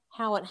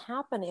how it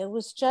happened.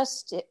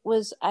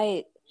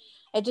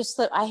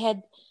 I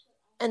had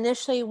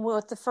initially,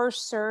 with the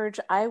first surge,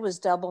 I was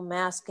double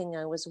masking.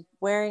 I was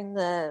wearing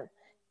the,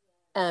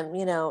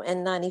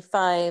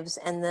 N95s,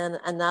 and then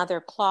another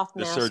cloth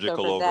mask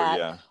surgical over that.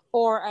 Yeah.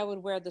 or I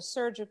would wear the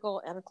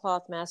surgical and a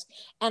cloth mask.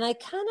 And I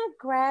kind of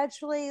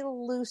gradually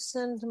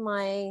loosened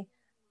my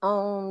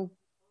own,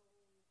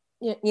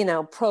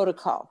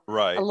 protocol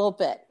Right. a little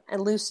bit. I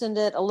loosened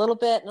it a little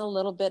bit and a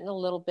little bit and a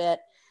little bit.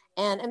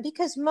 And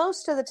because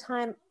most of the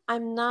time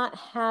I'm not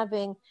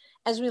having,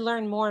 as we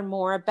learn more and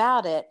more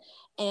about it,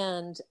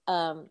 and,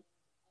 and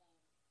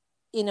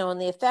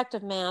the effect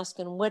of mask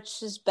and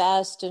which is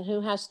best and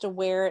who has to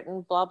wear it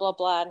and blah, blah,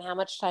 blah, and how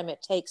much time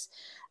it takes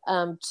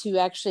to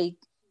actually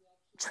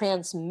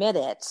transmit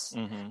it.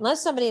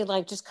 Unless somebody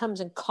like just comes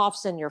and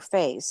coughs in your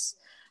face,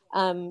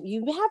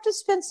 you have to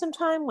spend some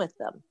time with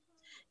them,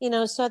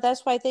 so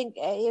that's why I think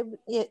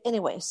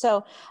anyway.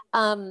 So,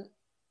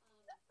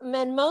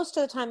 and most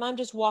of the time I'm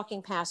just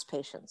walking past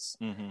patients,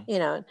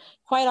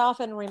 quite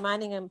often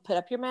reminding them, put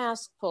up your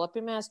mask, pull up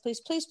your mask,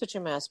 please put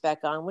your mask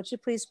back on. Would you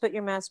please put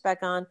your mask back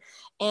on?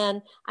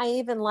 And I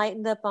even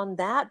lightened up on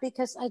that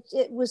because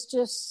it was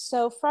just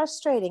so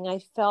frustrating. I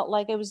felt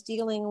like I was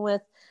dealing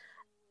with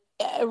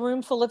a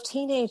room full of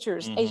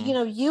teenagers.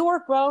 You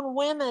are grown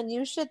women.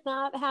 I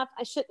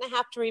shouldn't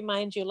have to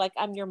remind you like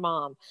I'm your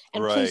mom.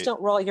 And please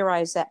don't roll your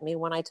eyes at me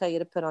when I tell you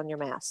to put on your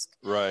mask.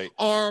 Right.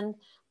 And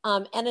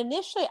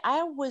initially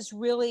I was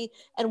really,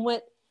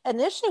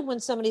 when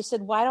somebody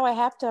said, why do I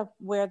have to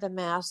wear the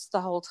mask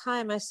the whole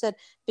time? I said,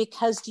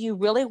 because do you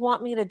really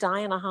want me to die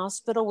in a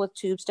hospital with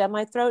tubes down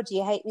my throat? Do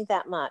you hate me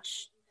that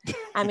much?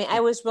 I mean, I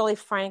was really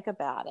frank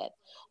about it.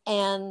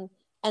 And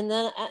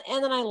then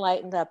I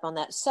lightened up on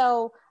that.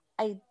 So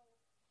I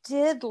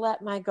did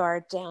let my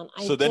guard down.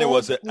 So then it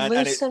was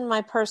loosen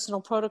my personal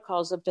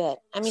protocols a bit.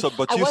 I mean,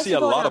 but you see a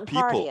lot of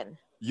people.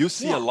 You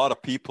see a lot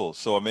of people.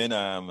 So I mean,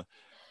 I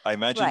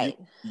imagine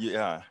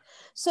yeah.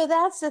 So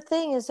that's the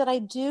thing, is that I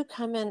do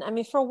come in. I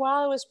mean, for a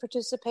while I was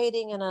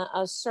participating in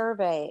a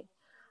survey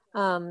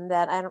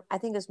that I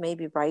think it was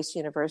maybe Rice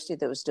University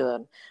that was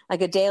doing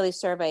like a daily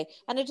survey.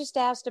 And I just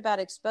asked about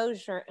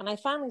exposure. And I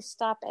finally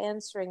stopped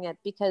answering it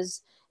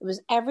because it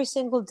was every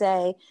single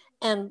day.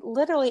 And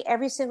literally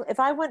if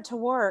I went to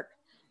work,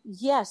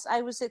 yes,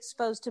 I was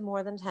exposed to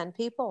more than 10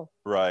 people.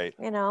 Right.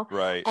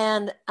 Right.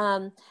 And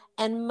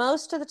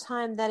most of the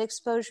time that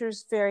exposure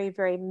is very,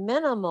 very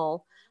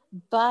minimal.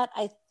 But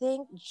I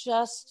think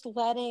just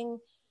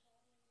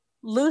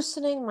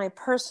loosening my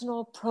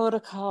personal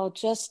protocol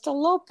just a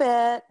little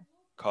bit,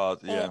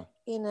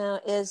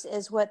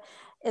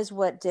 is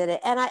what did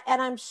it. And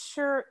I'm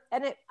sure,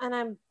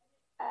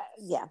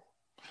 yeah.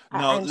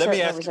 Now let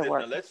me ask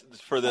you this.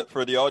 For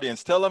the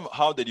audience, tell them,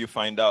 how did you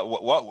find out?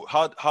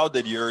 How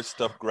did your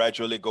stuff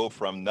gradually go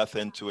from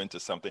nothing into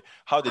something?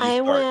 How did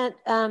you start?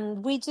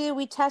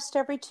 We test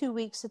every 2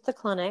 weeks at the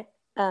clinic.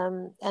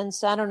 And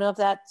so I don't know if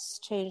that's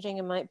changing.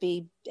 It might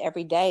be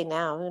every day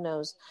now, who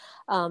knows?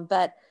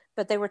 But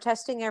they were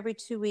testing every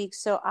 2 weeks.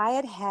 So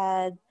I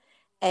had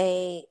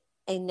a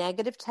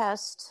negative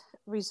test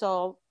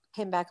result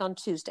came back on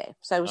Tuesday.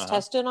 So I was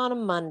tested on a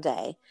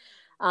Monday,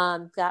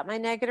 got my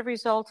negative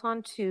result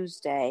on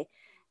Tuesday.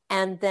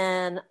 And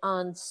then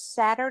on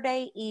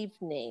Saturday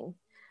evening,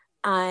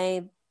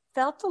 I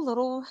felt a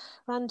little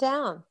run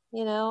down.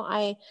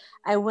 I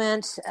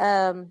went,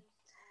 I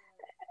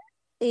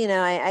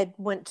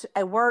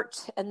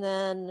worked, and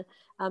then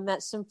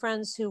met some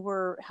friends who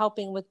were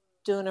helping with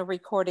doing a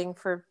recording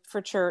for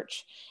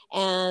church,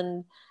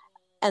 and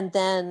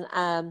then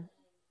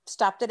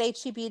stopped at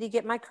H-E-B to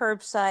get my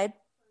curbside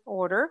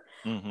order.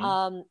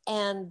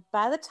 And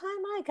by the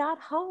time I got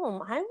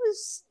home, I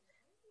was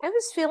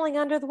feeling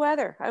under the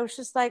weather. I was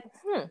just like,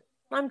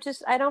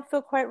 I don't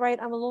feel quite right.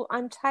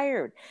 I'm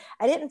tired.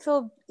 I didn't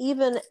feel,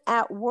 even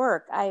at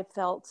work, I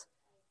felt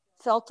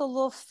a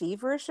little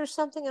feverish or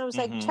something. And I was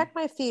like, check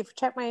my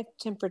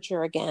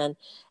temperature again.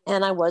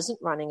 And I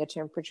wasn't running a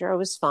temperature. I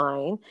was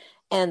fine.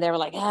 And they were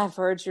like,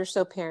 Verge, you're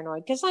so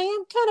paranoid. Because I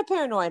am kind of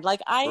paranoid.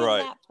 Like I am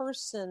that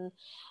person.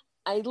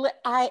 I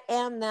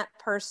am that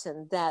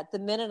person that the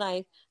minute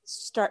I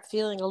start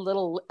feeling a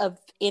little of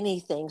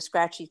anything,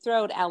 scratchy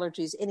throat,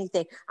 allergies,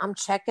 anything, I'm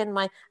checking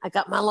I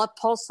got my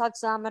pulse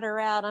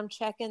oximeter out. I'm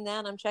checking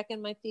that. I'm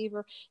checking my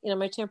fever,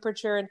 my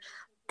temperature.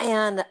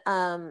 And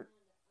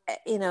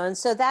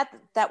so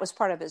that was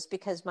part of it, is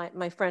because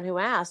my friend who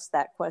asked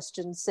that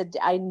question said,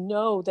 I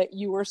know that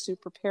you are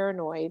super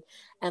paranoid,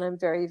 and I'm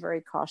very,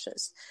 very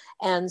cautious.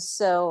 And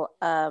so,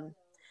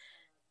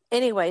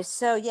 anyway,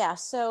 so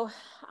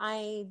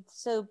I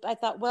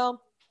thought,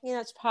 well,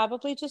 it's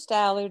probably just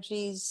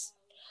allergies,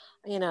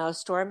 a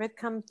storm had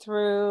come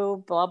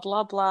through, blah,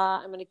 blah,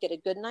 blah. I'm going to get a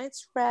good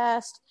night's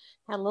rest,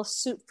 had a little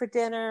soup for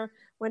dinner,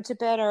 went to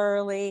bed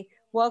early,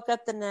 woke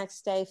up the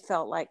next day,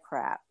 felt like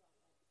crap.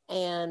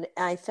 And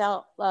I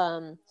felt,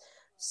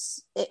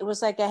 it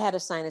was like I had a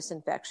sinus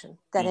infection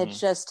that had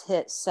just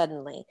hit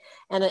suddenly.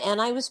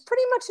 And I was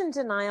pretty much in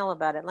denial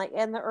about it.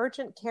 And the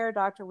urgent care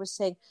doctor was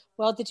saying,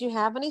 well, did you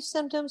have any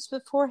symptoms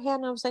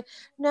beforehand? And I was like,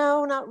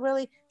 no, not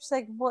really. She's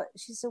like, what?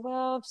 She said,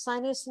 well,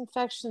 sinus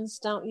infections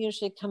don't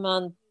usually come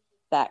on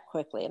that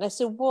quickly. And I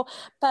said, well,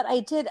 but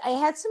I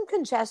had some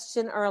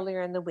congestion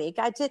earlier in the week.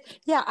 I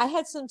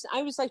had some,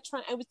 I was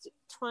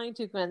trying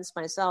to convince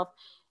myself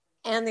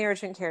and the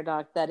urgent care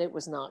doc that it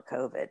was not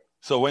COVID.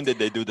 So when did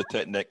they do the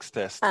next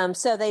test?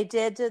 So they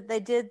did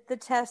the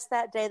test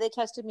that day. They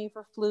tested me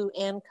for flu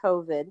and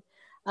COVID.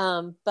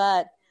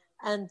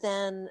 And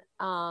then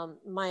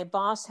my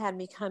boss had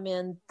me come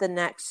in the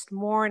next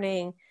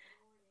morning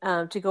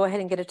to go ahead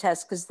and get a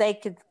test because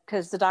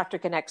the doctor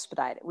can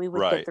expedite it. We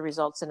would get the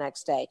results the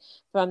next day.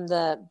 From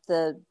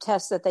the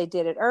test that they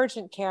did at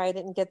urgent care, I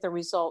didn't get the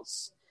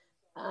results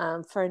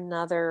for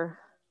another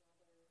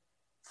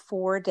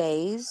 4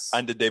 days.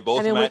 And did they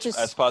both match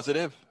as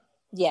positive?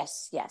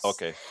 Yes.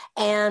 Okay.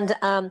 And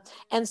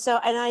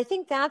I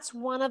think that's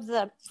one of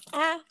the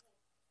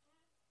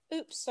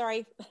oops,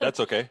 sorry. That's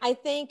okay. I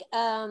think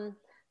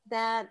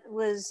that's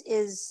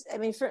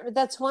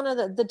one of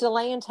the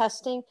delay in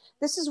testing.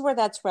 This is where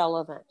that's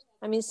relevant.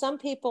 I mean, some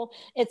people,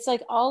 it's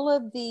like all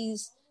of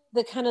these,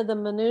 the kind of the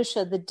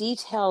minutia, the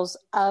details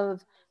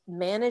of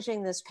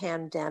managing this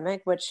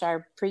pandemic, which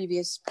our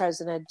previous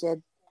president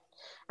did.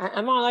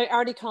 I'm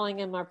already calling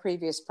him our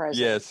previous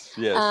president.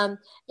 Yes.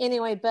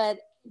 Anyway, but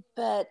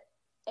the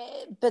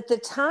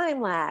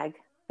time lag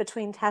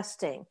between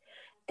testing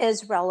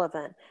is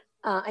relevant.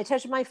 I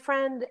touched my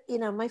friend.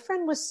 My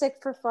friend was sick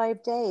for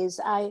 5 days.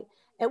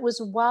 It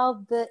was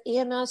while the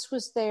EMS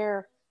was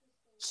there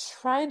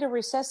trying to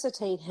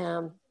resuscitate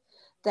him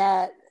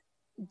that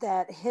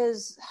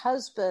his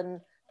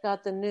husband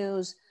got the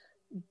news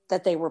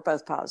that they were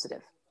both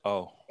positive.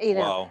 Oh,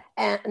 wow.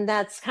 And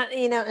that's kind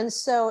of, and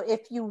so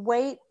if you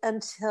wait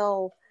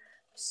until,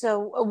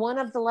 one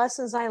of the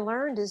lessons I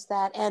learned is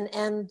that, and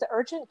the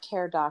urgent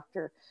care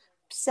doctor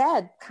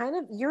said kind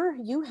of,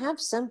 you have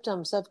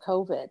symptoms of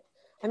COVID.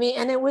 I mean,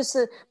 and it was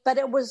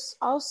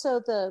also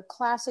the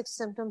classic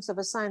symptoms of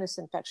a sinus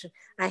infection.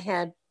 I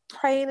had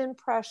pain and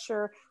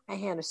pressure. I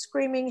had a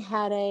screaming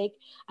headache.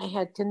 I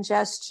had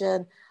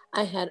congestion.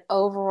 I had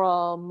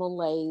overall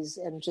malaise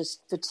and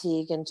just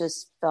fatigue and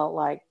just felt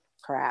like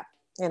crap,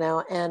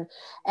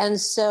 and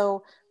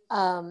so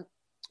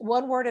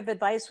one word of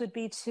advice would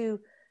be to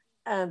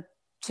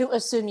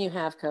assume you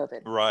have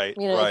COVID. Right.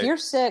 If you're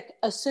sick,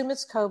 assume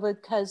it's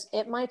COVID because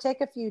it might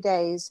take a few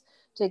days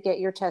to get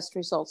your test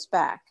results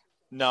back.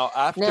 Now,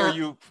 after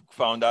you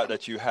found out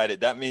that you had it,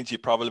 that means you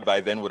probably by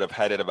then would have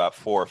had it about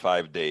 4 or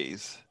 5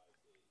 days.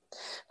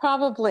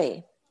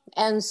 Probably.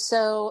 And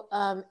so,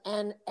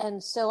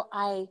 and so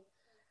I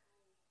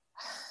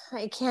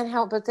can't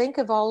help but think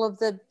of all of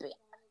the,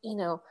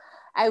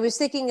 I was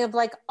thinking of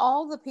like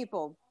all the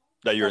people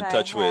that you're in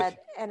touch with,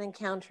 an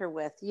encounter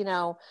with,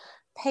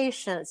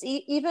 patients,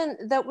 even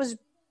that was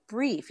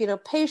brief,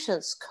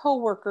 patients,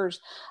 coworkers,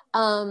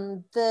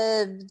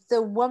 the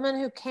woman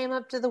who came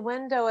up to the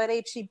window at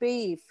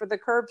HEB for the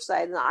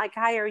curbside and like,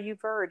 hi, are you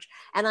Verge?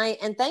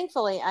 And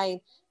thankfully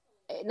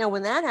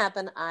when that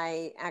happened,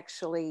 I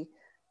actually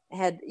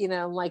had,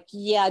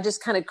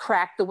 just kind of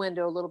cracked the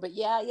window a little bit.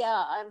 Yeah,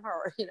 I'm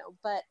her,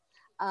 but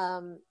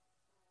I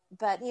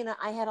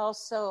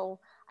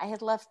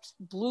had left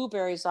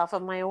blueberries off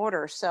of my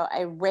order. So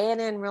I ran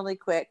in really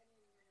quick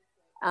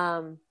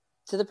to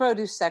the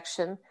produce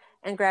section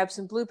and grabbed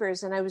some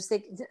blueberries. And I was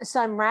thinking,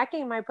 so I'm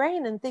racking my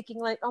brain and thinking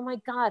like, oh my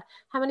God,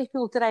 how many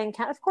people did I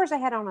encounter? Of course I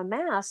had on a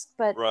mask,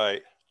 but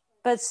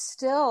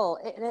still,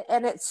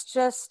 and it's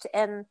just,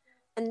 and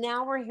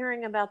now we're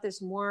hearing about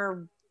this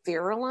more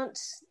virulent,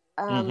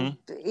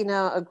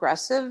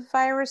 aggressive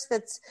virus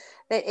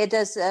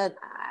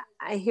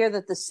I hear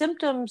that the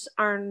symptoms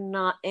are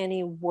not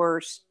any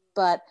worse,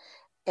 but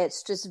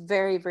it's just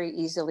very, very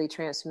easily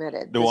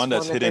transmitted. The one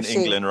that's hitting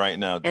England right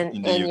now and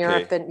in the UK.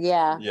 Europe, and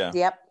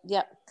yep.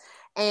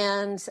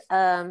 And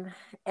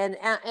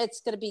it's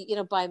going to be,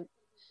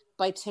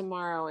 by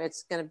tomorrow,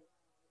 it's going to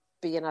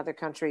be in other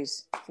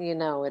countries.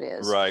 It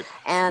is. Right.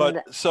 And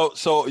but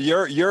so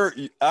you're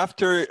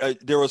after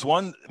there was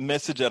one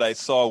message that I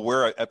saw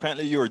where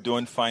apparently you were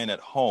doing fine at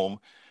home,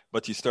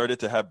 but you started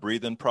to have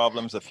breathing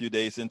problems a few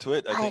days into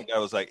it. I think that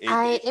was like 8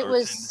 days.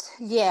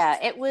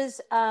 It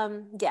was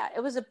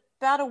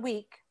about a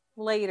week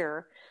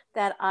later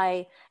that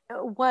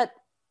what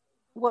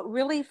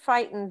really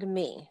frightened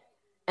me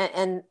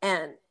and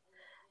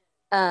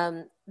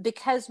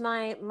because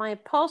my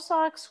pulse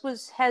ox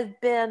had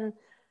been,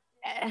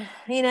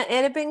 it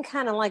had been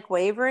kind of like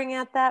wavering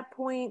at that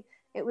point.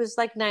 It was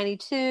like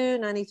 92,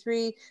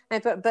 93,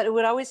 but it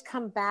would always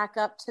come back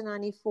up to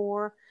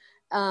 94.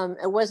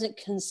 It wasn't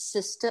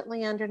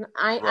consistently under.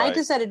 I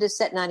decided to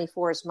set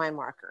 94 as my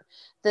marker.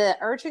 The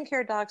urgent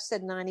care doc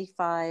said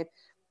 95.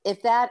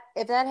 If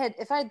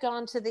I'd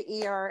gone to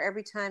the ER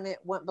every time it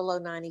went below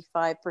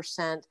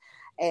 95%,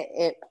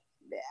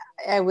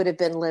 I would have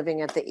been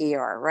living at the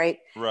ER, right?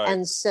 Right.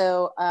 And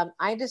so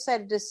I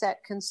decided to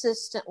set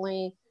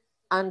consistently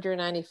under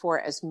 94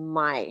 as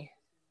my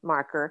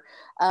marker.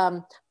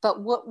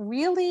 But what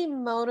really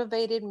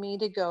motivated me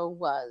to go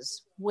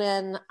was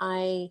when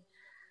I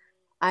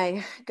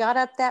got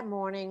up that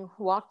morning,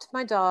 walked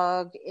my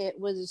dog. It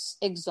was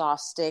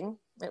exhausting.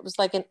 It was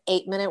like an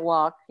 8-minute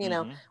walk.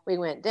 We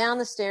went down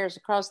the stairs,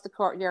 across the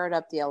courtyard,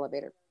 up the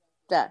elevator,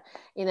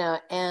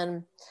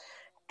 and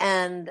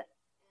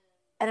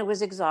it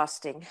was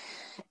exhausting.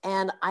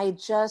 And I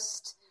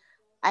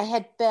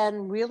had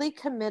been really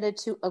committed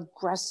to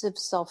aggressive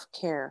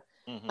self-care,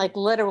 like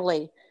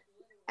literally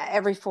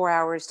every 4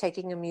 hours,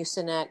 taking a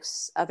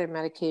Mucinex, other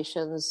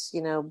medications,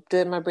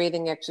 doing my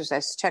breathing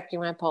exercise, checking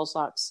my pulse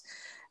ox,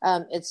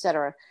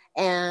 etc.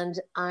 And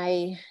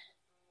I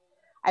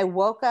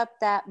woke up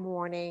that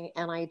morning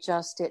and I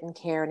just didn't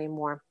care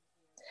anymore.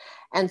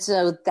 And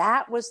so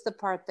that was the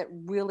part that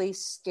really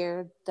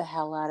scared the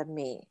hell out of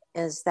me,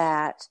 is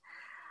that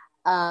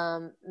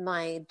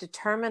my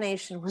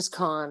determination was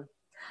gone.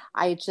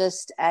 I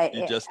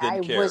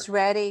was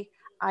ready.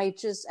 I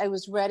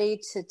was ready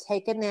to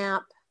take a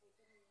nap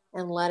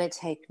and let it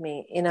take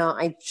me.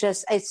 I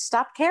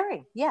stopped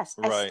caring. Yes,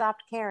 Right. I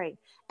stopped caring.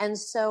 And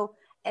so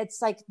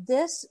it's like,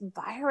 this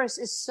virus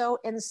is so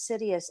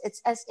insidious.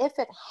 It's as if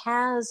it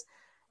has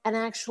an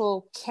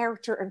actual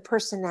character and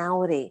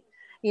personality.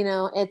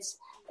 It's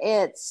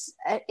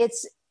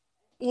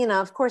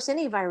of course,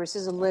 any virus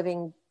is a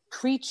living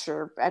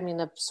creature,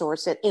 of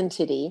sorts, an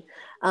entity.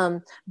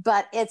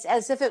 But it's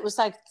as if it was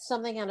like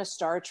something on a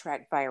Star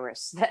Trek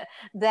virus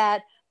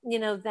that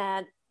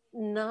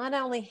not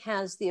only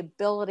has the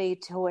ability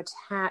to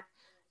attack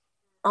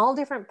all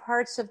different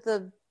parts of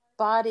the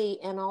body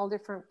and all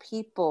different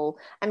people.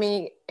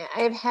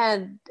 I've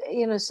had,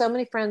 so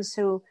many friends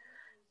who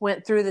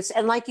went through this.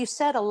 And like you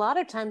said, a lot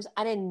of times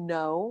I didn't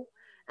know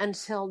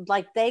until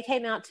like they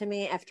came out to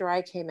me after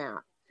I came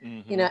out,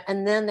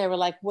 and then they were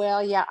like,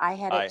 well, yeah, I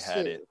had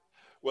it.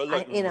 Well,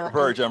 look,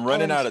 Virg, I'm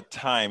running out of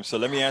time, so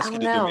let me ask you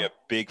to do me a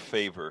big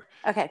favor.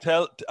 Okay.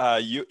 Tell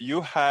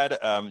you had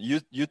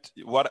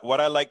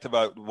what I liked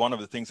about one of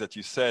the things that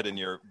you said in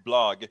your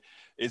blog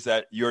is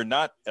that you're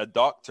not a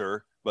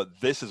doctor, but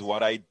this is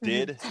what I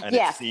did, and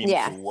it seemed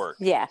to work.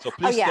 Yeah. So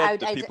please tell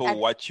the people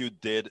what you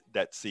did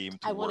that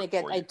seemed to work for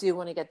you. I do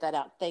want to get that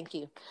out. Thank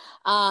you.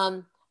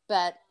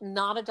 But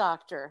not a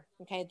doctor.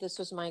 Okay, this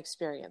was my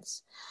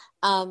experience.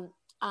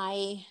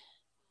 I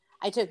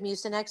took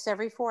Mucinex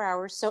every 4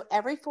 hours. So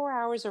every 4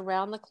 hours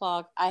around the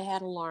clock, I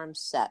had alarms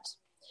set.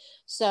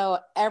 So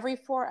every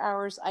 4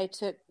 hours I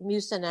took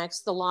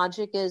Mucinex. The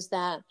logic is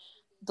that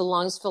the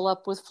lungs fill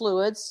up with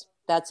fluids.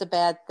 That's a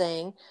bad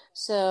thing.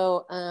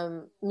 So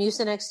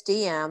Mucinex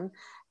DM,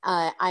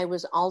 I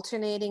was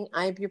alternating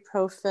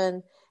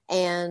ibuprofen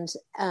and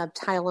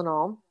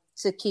Tylenol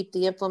to keep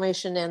the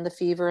inflammation and the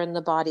fever and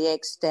the body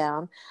aches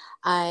down.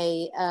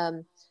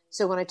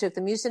 So when I took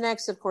the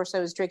Mucinex, of course, I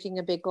was drinking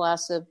a big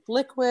glass of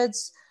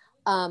liquids,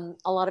 a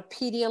lot of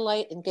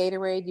Pedialyte and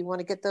Gatorade. You want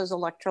to get those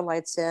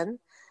electrolytes in.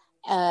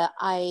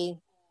 I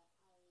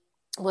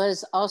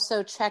was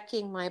also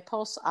checking my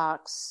pulse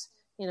ox,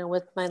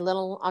 with my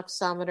little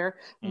oximeter,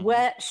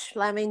 which,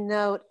 let me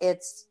note,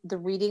 the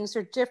readings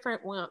are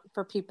different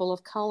for people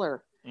of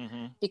color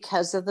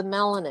because of the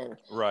melanin.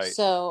 Right.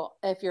 So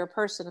if you're a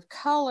person of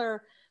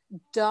color,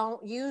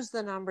 don't use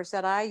the numbers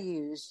that I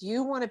use.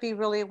 You want to be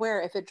really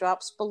aware. If it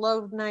drops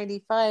below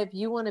 95,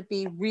 you want to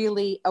be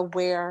really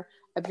aware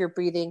of your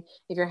breathing.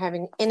 If you're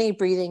having any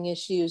breathing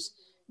issues,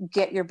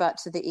 get your butt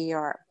to the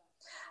ER.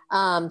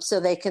 So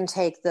they can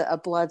take a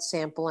blood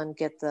sample and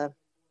get the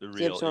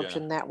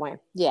absorption that way.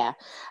 Yeah.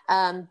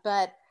 And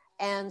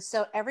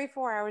so every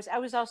 4 hours, I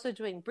was also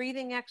doing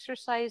breathing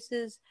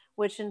exercises,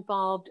 which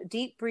involved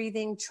deep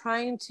breathing,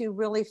 trying to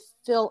really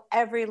fill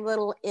every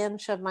little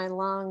inch of my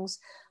lungs,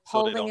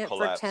 holding it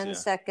for 10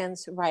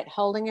 seconds, right?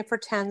 Holding it for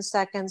 10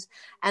 seconds,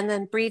 and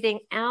then breathing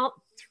out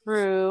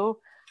through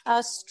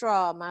a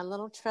straw, my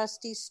little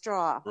trusty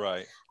straw.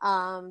 Right.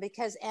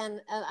 Because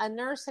a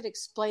nurse had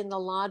explained the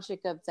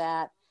logic of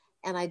that,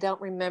 and I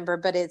don't remember,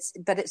 but it's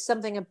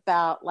something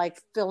about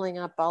like filling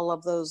up all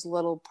of those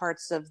little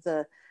parts of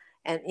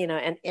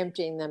and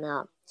emptying them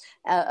out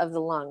of the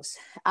lungs.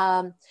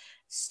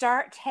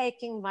 Start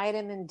taking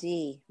vitamin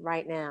D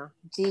right now,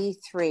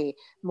 D3.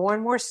 More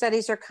and more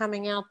studies are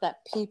coming out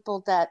that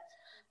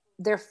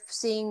they're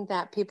seeing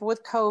that people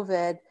with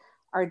COVID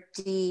are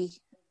D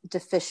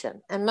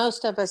deficient, and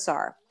most of us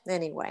are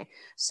anyway.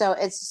 So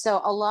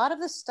a lot of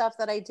the stuff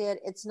that I did,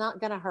 it's not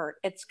going to hurt.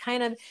 It's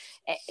kind of,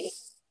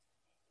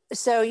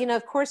 so,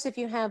 of course, if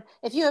you have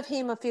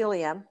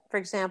hemophilia, for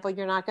example,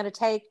 you're not going to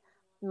take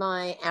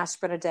my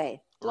aspirin a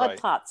day. Blood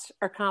clots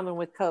are common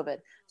with COVID.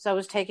 So I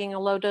was taking a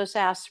low dose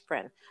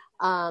aspirin.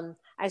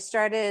 I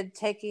started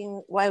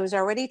taking, I was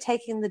already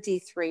taking the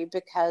D3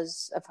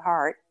 because of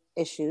heart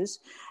issues.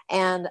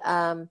 And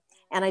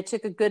I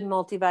took a good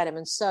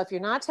multivitamin. So if you're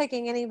not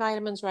taking any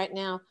vitamins right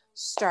now,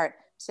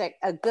 take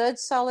a good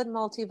solid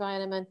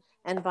multivitamin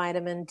and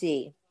vitamin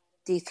D,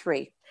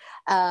 D3.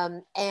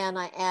 And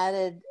I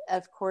added,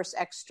 of course,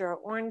 extra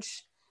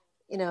orange,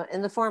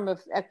 in the form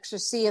of extra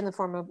C, in the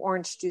form of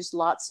orange juice,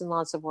 lots and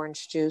lots of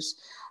orange juice,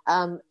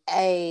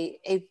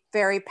 a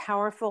very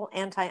powerful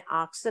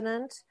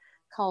antioxidant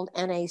called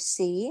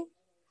NAC,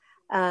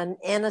 an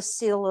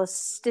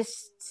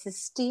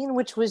N-acetylcysteine,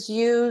 which was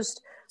used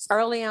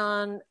early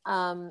on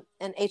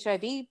in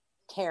HIV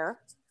care,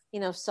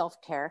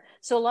 self-care.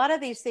 So a lot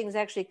of these things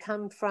actually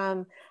come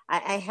from,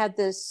 I had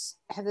this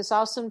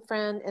awesome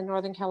friend in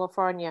Northern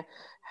California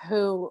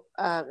who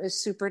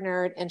is super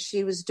nerd, and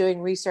she was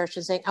doing research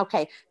and saying,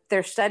 okay,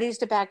 there's studies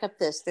to back up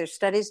this, there's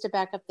studies to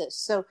back up this.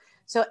 So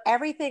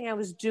everything I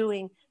was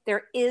doing,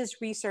 there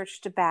is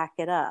research to back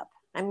it up.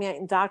 I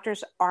mean,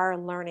 doctors are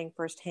learning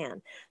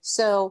firsthand.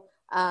 So,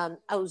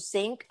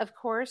 zinc, of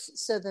course.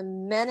 So the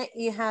minute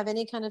you have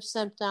any kind of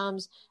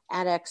symptoms,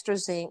 add extra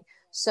zinc.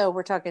 So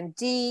we're talking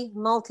D,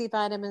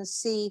 multivitamin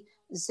C,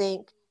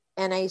 zinc,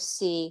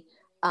 NAC,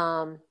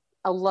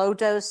 a low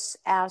dose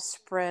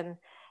aspirin.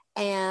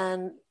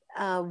 And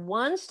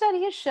one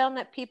study has shown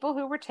that people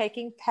who were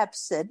taking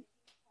Pepcid,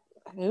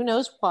 who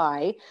knows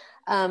why,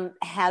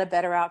 had a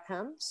better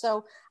outcome.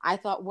 So I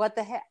thought, what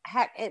the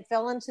heck? It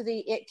fell into the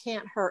it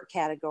can't hurt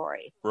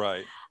category.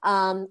 Right.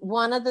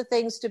 One of the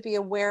things to be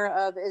aware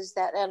of is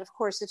that, and of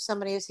course, if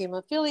somebody has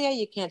hemophilia,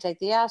 you can't take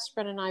the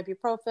aspirin and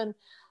ibuprofen.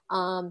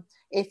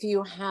 If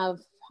you have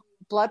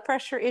blood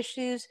pressure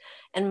issues,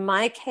 in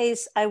my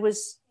case, I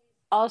was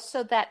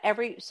also that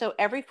every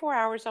 4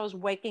 hours I was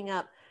waking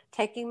up,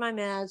 taking my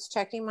meds,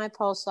 checking my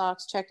pulse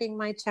ox, checking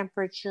my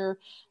temperature,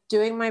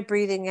 doing my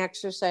breathing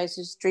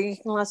exercises,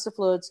 drinking lots of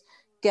fluids,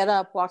 get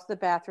up, walk to the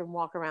bathroom,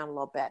 walk around a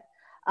little bit,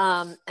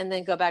 and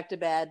then go back to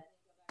bed.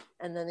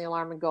 And then the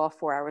alarm would go off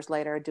 4 hours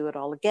later. I'd do it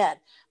all again.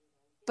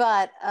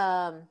 But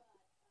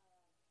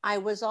I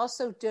was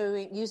also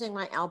using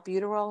my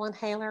albuterol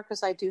inhaler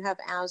because I do have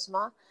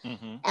asthma.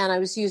 Mm-hmm. And I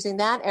was using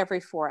that every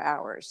 4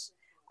 hours.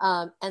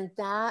 And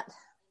that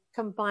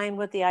combined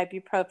with the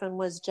ibuprofen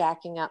was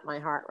jacking up my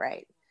heart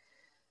rate.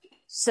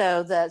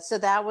 So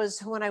that was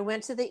when I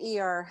went to the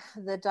ER,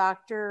 the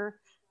doctor,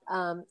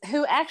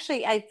 who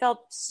actually, I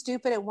felt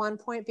stupid at one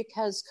point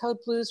because code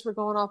blues were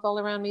going off all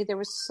around me.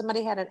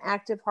 Somebody had an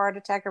active heart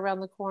attack around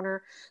the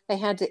corner. They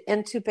had to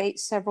intubate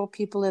several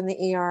people in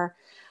the ER.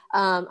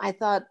 I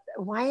thought,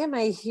 why am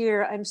I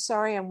here? I'm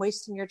sorry, I'm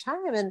wasting your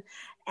time.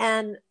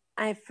 And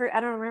I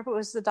don't remember if it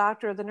was the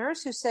doctor or the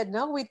nurse who said,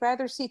 no, we'd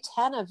rather see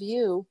 10 of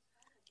you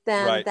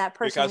than that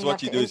person. Because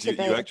what you do is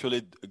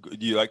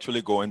you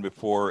actually go in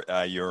before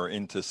you're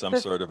into some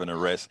sort of an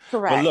arrest.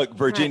 Correct. But look,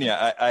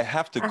 Virginia, I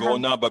have to go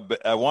now,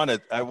 but I want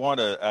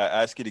to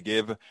ask you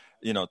to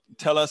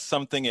tell us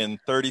something in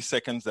 30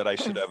 seconds that I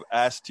should have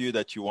asked you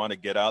that you want to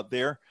get out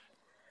there.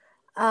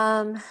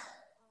 The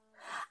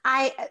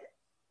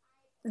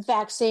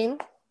vaccine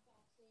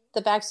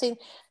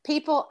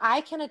people,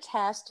 I can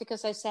attest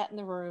because I sat in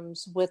the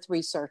rooms with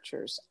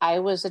researchers. I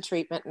was a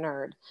treatment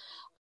nerd.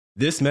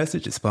 This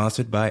message is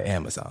sponsored by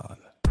Amazon.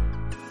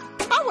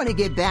 I want to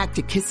get back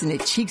to kissing the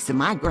cheeks of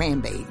my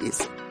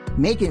grandbabies,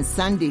 making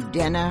Sunday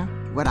dinner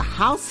with a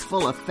house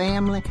full of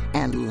family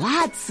and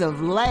lots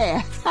of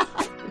laughs.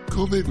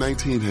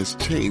 COVID-19 has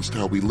changed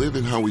how we live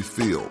and how we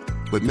feel,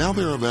 but now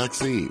there are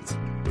vaccines.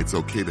 It's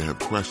okay to have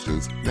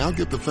questions. Now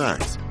get the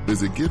facts.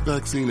 Visit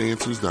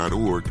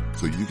GetVaccineAnswers.org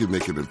so you can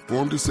make an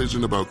informed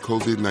decision about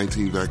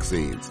COVID-19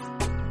 vaccines.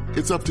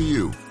 It's up to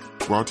you.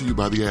 Brought to you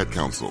by the Ad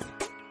Council.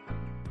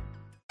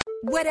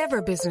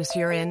 Whatever business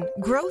you're in,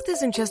 growth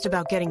isn't just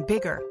about getting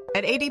bigger.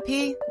 At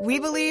ADP, we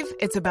believe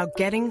it's about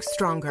getting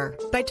stronger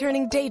by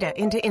turning data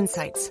into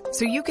insights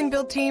so you can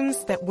build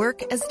teams that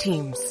work as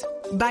teams.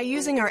 By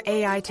using our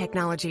AI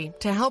technology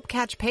to help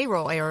catch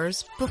payroll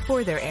errors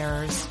before they're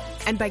errors.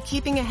 And by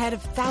keeping ahead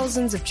of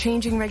thousands of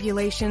changing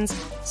regulations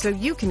so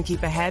you can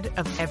keep ahead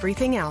of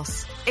everything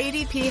else.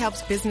 ADP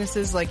helps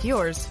businesses like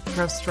yours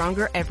grow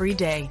stronger every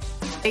day.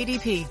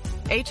 ADP,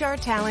 HR,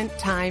 talent,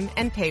 time,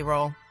 and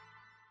payroll.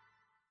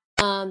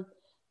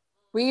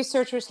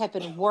 Researchers have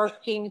been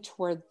working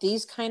toward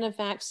these kind of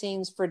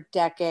vaccines for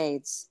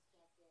decades.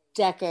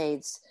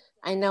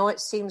 I know it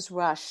seems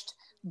rushed,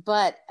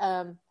 but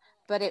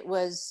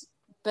it's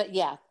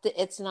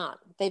not.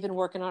 They've been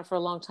working on it for a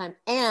long time.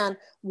 And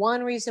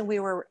one reason we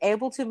were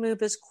able to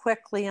move as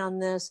quickly on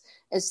this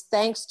is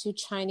thanks to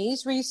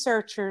Chinese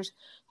researchers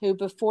who,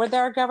 before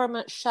their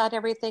government shut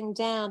everything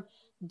down,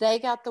 they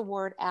got the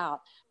word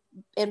out.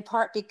 In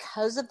part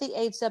because of the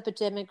AIDS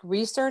epidemic,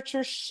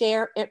 researchers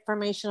share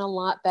information a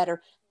lot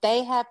better.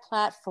 They have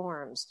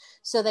platforms.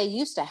 So they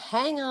used to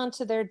hang on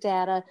to their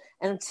data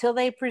until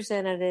they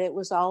presented it. It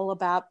was all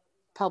about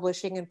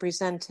publishing and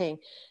presenting.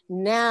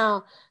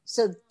 Now,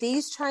 so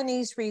these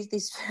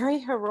these very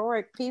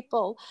heroic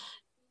people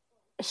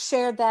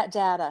shared that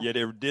data. Yeah,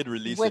 they did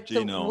release a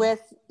genome. With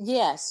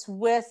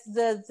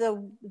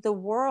the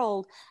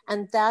world.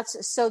 And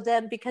that's, so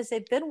then because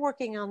they've been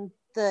working on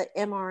the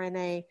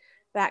mRNA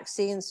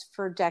vaccines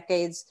for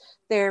decades,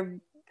 they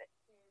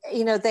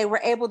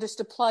were able just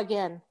to plug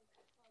in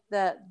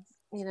the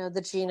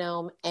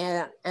genome,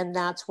 and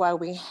that's why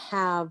we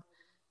have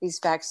these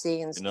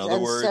vaccines. In other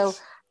words, so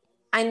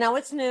I know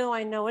it's new,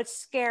 I know it's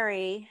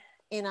scary,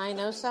 and I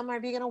know some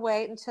of you are going to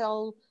wait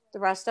until the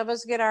rest of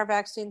us get our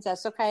vaccines.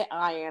 That's okay.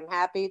 I am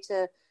happy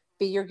to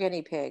be your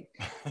guinea pig.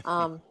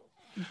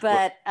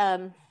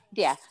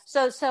 Yeah.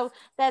 So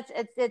that's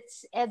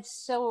and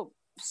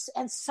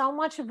so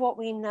much of what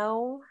we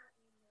know,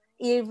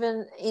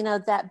 even,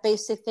 that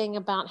basic thing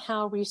about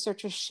how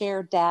researchers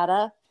share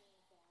data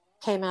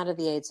came out of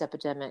the AIDS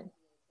epidemic.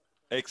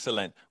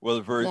 Excellent.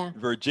 Well,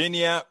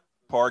 Virginia,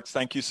 Parks,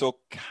 thank you so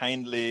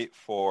kindly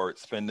for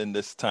spending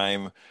this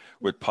time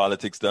with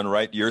Politics Done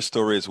Right. Your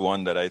story is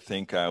one that I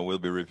think will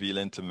be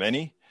revealing to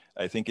many.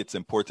 I think it's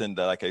important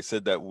that, like I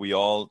said, that we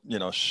all,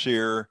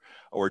 share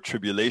our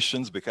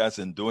tribulations, because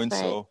in doing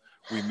so,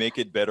 we make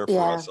it better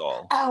for us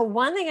all. Oh,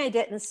 one thing I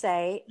didn't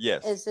say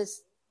is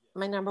this,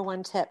 my number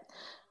one tip.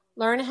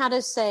 Learn how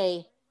to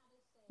say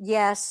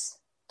yes,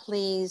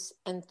 please,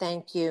 and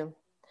thank you.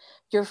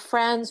 Your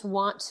friends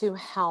want to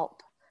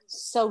help.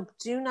 So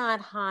do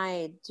not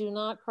hide. Do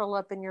not curl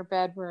up in your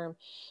bedroom.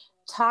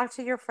 Talk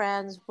to your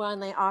friends when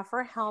they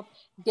offer help.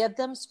 Give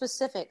them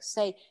specifics.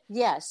 Say,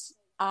 yes,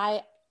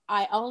 I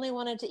only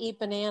wanted to eat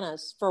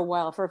bananas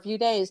for a few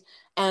days,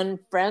 and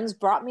friends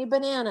brought me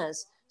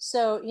bananas.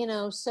 So,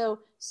 so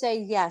say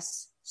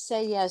yes.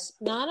 Say yes.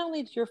 Not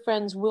only do your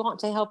friends want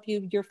to help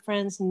you, your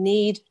friends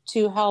need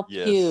to help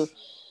you.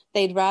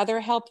 They'd rather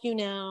help you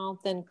now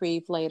than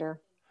grieve later.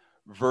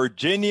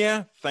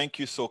 Virginia, thank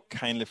you so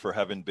kindly for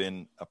having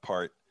been a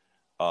part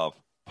of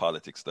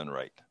Politics Done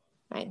Right.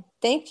 Right.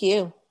 Thank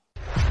you.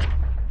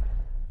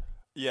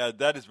 Yeah,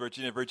 that is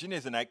Virginia. Virginia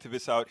is an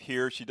activist out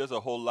here. She does a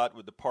whole lot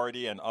with the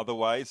party and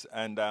otherwise.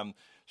 And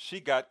she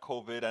got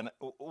COVID. And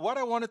what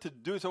I wanted to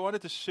do is I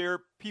wanted to share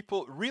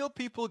real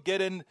people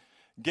getting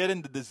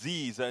the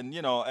disease. And,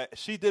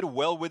 she did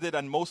well with it,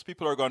 and most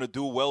people are going to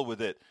do well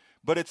with it.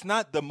 But it's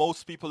not the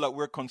most people that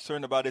we're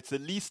concerned about. It's the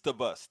least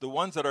of us, the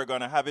ones that are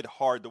going to have it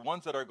hard, the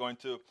ones that are going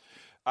to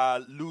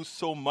lose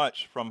so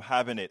much from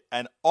having it.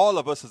 And all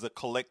of us as a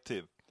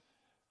collective,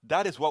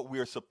 that is what we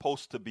are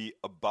supposed to be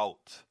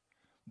about.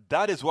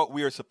 That is what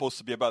we are supposed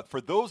to be about.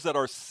 For those that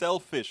are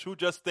selfish, who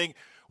just think,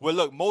 well,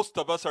 look, most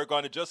of us are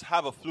going to just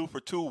have a flu for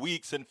 2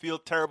 weeks and feel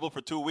terrible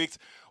for 2 weeks.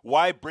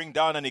 Why bring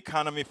down an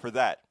economy for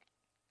that?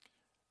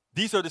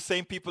 These are the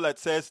same people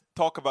that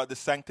talk about the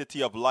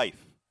sanctity of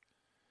life.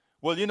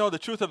 Well, the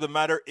truth of the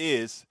matter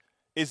is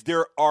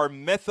there are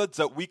methods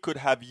that we could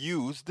have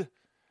used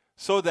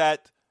so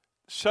that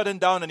shutting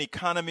down an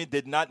economy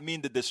did not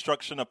mean the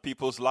destruction of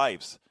people's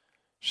lives.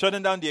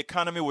 Shutting down the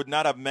economy would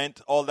not have meant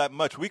all that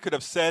much. We could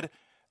have said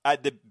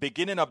at the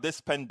beginning of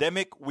this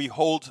pandemic, we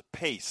hold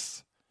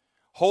pace.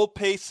 Hold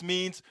pace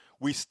means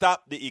we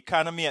stop the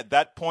economy at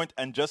that point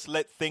and just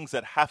let things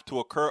that have to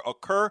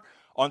occur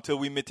until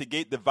we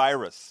mitigate the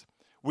virus.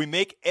 We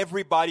make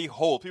everybody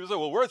whole. People say,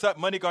 well, where's that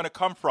money going to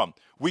come from?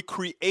 We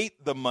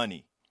create the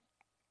money.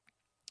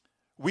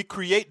 We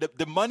create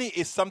the money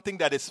is something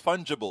that is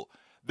fungible.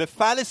 The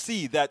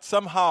fallacy that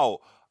somehow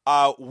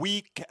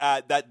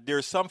that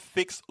there's some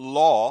fixed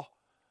law,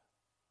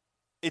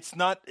 it's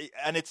not,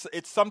 and it's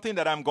something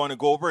that I'm going to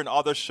go over in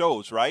other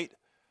shows, right?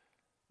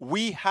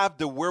 We have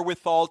the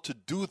wherewithal to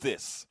do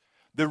this.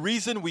 The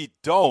reason we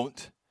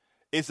don't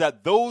is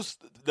that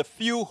the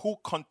few who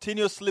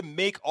continuously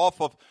make off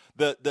of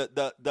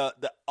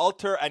the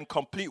utter and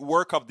complete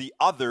work of the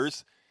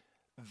others,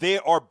 they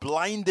are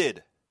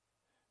blinded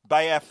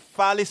by a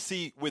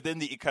fallacy within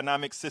the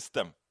economic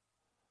system.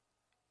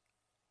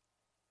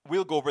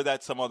 We'll go over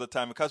that some other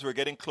time because we're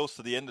getting close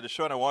to the end of the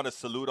show, and I want to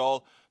salute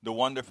all the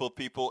wonderful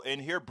people in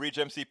here. Bridge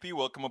MCP,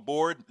 welcome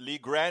aboard. Lee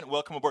Grant,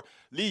 welcome aboard.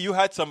 Lee, you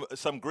had some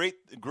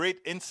great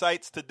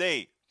insights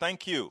today.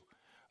 Thank you.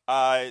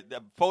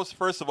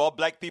 First of all,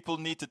 black people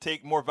need to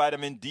take more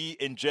vitamin D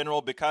in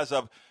general because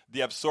of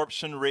the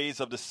absorption rays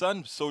of the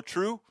sun. So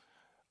true.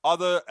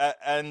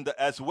 And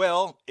as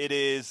well, it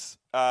is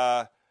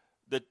the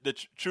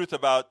truth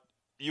about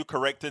you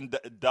correcting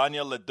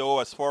Daniel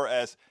Ledo as far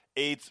as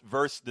AIDS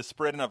versus the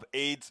spreading of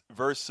AIDS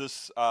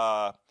versus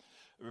COVID.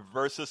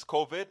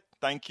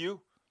 Thank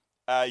you.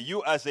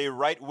 You as a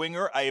right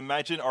winger, I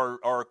imagine,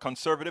 or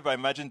conservative, I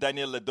imagine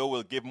Daniel Ledo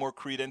will give more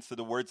credence to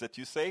the words that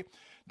you say.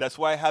 That's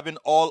why having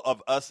all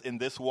of us in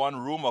this one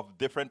room of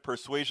different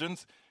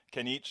persuasions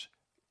can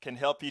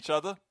help each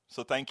other.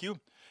 So thank you.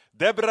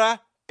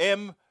 Deborah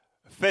M.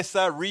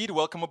 Fessa Reed,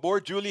 welcome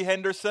aboard. Julie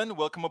Henderson,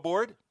 welcome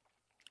aboard.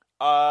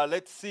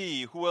 Let's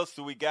see, who else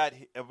have we got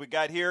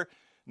here?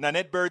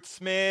 Nanette Bird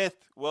Smith,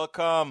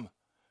 welcome.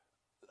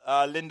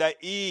 Linda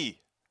E.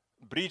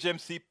 Bridge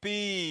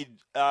MCP,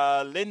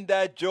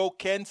 Linda Joe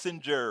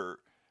Kensinger.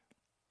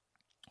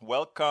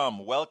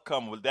 Welcome. Well,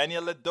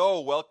 Daniel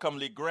Ledo, welcome.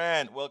 Lee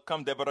Grant,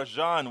 welcome. Deborah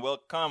Jean,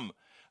 welcome.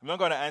 I'm not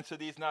going to answer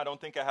these now. I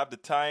don't think I have the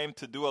time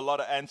to do a lot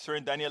of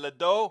answering. Daniel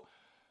Ledo,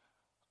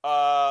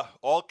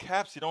 all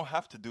caps. You don't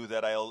have to do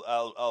that.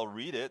 I'll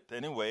read it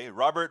anyway.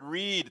 Robert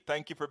Reed,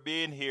 thank you for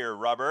being here,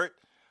 Robert.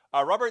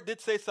 Robert did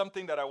say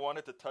something that I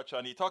wanted to touch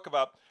on. He talked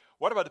about,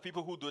 what about the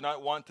people who do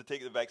not want to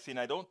take the vaccine?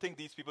 I don't think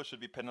these people should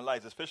be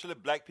penalized, especially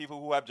black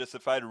people who have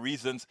justified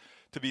reasons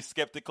to be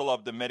skeptical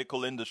of the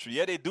medical industry.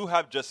 Yeah, they do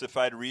have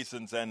justified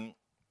reasons, and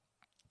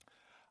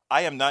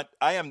I am not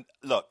going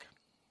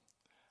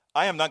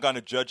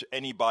to judge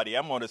anybody.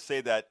 I'm going to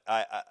say that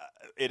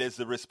it is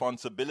the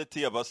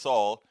responsibility of us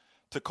all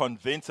to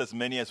convince as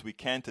many as we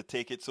can to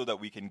take it so that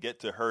we can get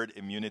to herd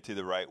immunity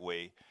the right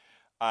way.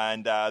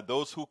 And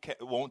those who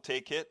won't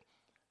take it,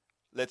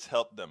 let's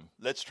help them.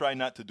 Let's try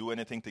not to do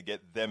anything to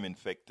get them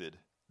infected.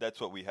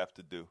 That's what we have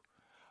to do.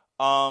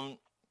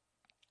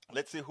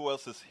 Let's see who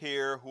else is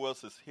here. Who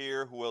else is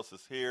here? Who else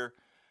is here?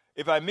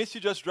 If I miss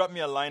you, just drop me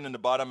a line in the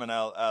bottom and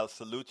I'll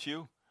salute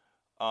you.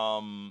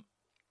 You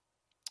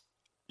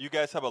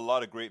guys have a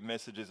lot of great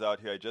messages out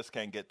here. I just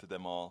can't get to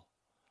them all.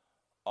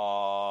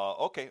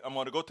 Okay, I'm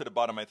going to go to the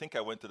bottom. I think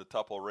I went to the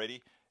top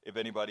already. If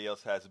anybody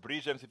else has.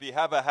 Brigems, if you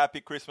have a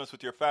happy Christmas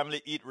with your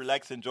family, eat,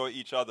 relax, enjoy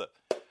each other.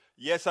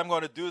 Yes, I'm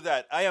going to do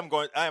that.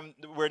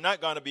 We're not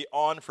going to be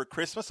on for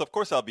Christmas. Of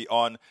course, I'll be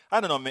on. I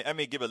don't know. I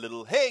may give a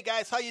little, hey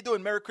guys, how you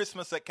doing? Merry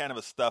Christmas, that kind of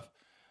a stuff.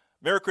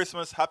 Merry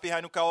Christmas, Happy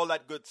Hanukkah, all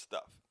that good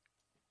stuff.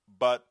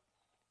 But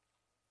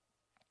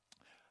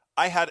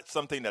I had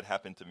something that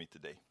happened to me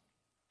today.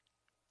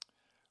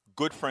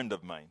 Good friend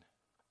of mine.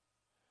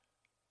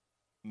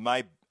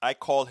 I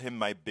call him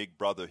my big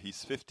brother.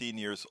 He's 15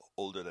 years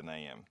older than I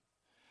am.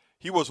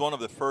 He was one of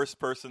the first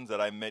persons that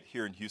I met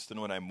here in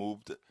Houston when I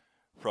moved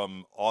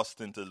from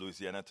Austin to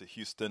Louisiana to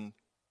Houston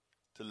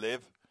to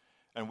live.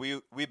 And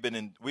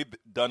we've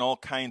done all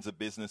kinds of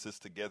businesses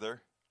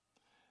together.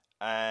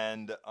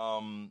 And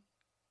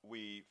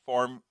we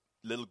formed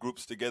little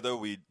groups together.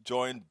 We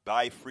joined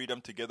Buy Freedom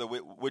together,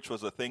 which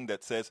was a thing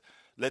that says,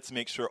 let's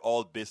make sure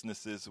all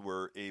businesses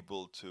were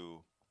able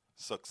to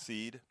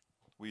succeed.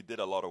 We did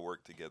a lot of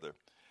work together.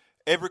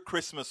 Every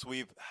Christmas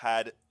we've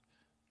had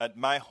at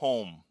my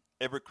home,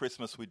 every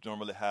Christmas we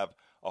normally have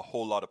a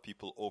whole lot of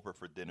people over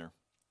for dinner.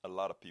 A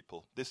lot of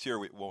people. This year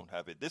we won't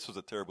have it. This was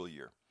a terrible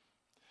year.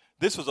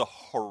 This was a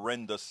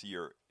horrendous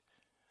year.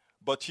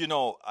 But you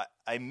know,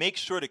 I make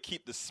sure to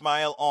keep the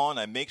smile on.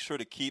 I make sure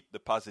to keep the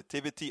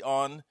positivity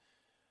on,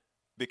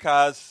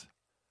 because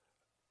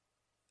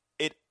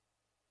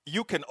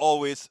you can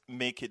always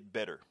make it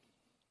better.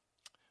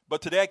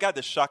 But today I got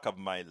the shock of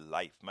my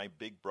life. My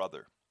big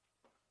brother,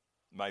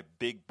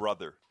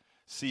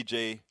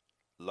 CJ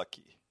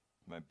Lucky,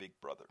 my big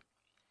brother.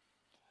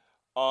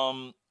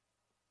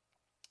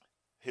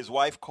 His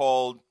wife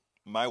called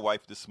my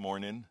wife this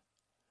morning,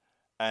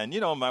 and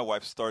my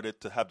wife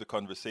started to have the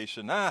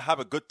conversation. Have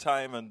a good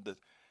time,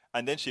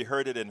 and then she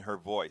heard it in her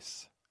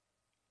voice,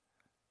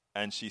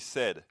 and she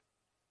said,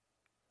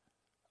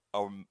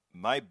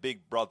 my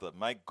big brother,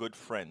 my good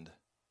friend,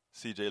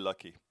 CJ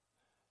Lucky,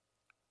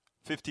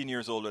 15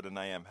 years older than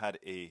I am, had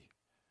a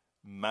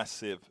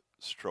massive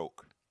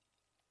stroke.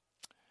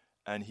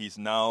 And he's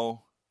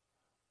now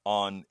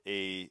on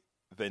a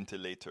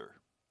ventilator.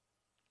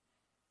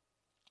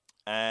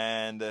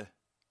 And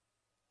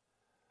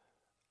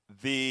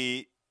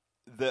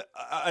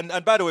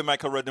and by the way,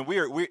 Michael Rudden,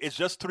 it's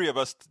just three of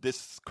us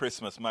this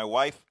Christmas. My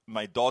wife,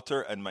 my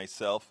daughter, and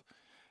myself.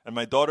 And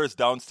my daughter's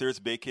downstairs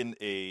baking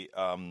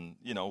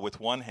with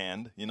one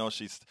hand.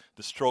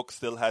 The stroke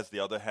still has the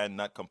other hand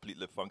not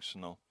completely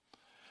functional.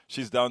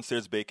 She's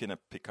downstairs baking a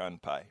pecan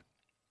pie.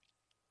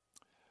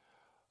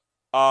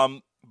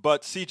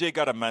 But CJ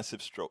got a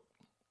massive stroke.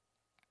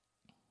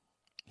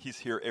 He's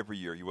here every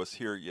year. He was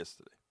here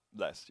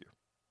last year.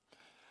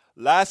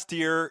 Last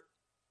year,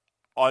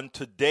 on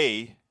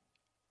today,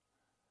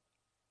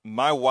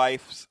 my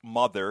wife's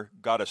mother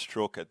got a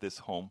stroke at this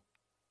home.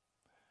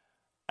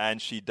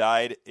 And she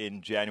died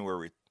in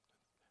January.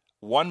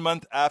 1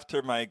 month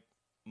after my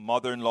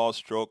mother-in-law's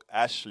stroke,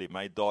 Ashley,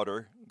 my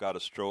daughter, got a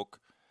stroke.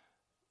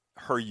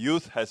 Her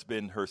youth has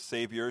been her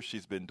savior.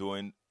 She's been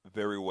doing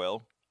very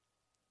well.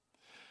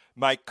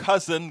 My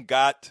cousin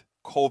got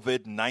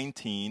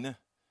COVID-19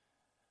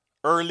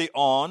 early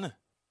on,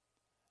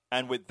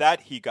 and with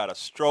that, he got a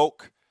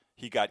stroke.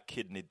 He got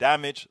kidney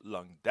damage,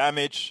 lung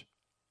damage,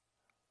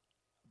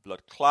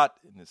 blood clot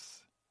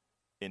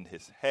in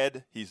his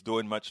head. He's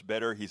doing much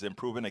better. He's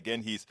improving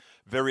again. He's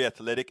very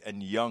athletic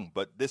and young,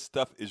 but this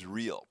stuff is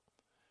real.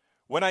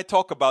 When I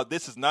talk about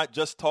this, is not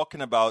just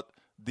talking about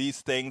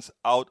these things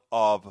out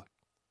of,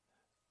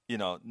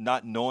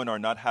 not knowing or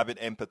not having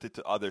empathy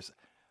to others.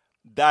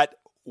 That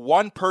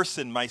one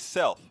person,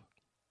 myself,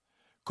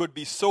 could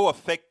be so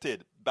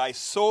affected by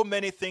so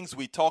many things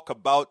we talk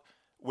about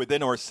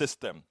within our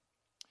system.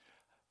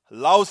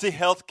 Lousy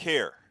health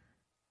care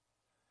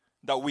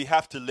that we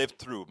have to live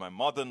through. My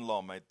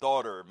mother-in-law, my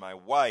daughter, my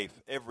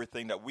wife,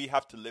 everything that we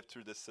have to live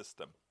through this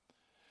system.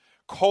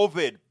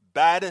 COVID,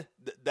 bad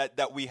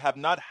that we have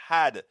not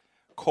had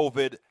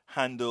COVID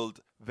handled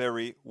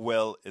very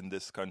well in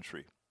this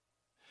country.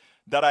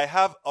 That I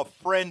have a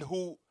friend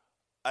who,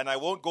 and I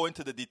won't go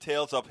into the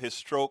details of his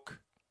stroke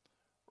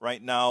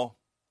right now,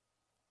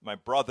 my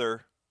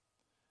brother,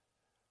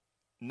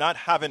 not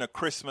having a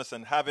Christmas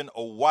and having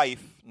a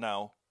wife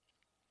now,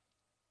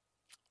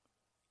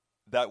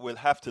 that will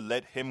have to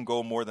let him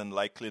go more than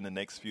likely in the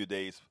next few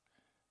days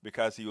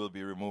because he will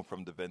be removed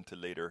from the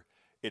ventilator.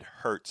 It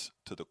hurts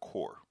to the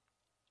core.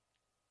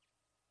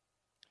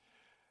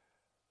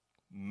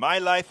 My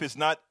life is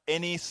not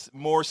any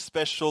more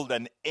special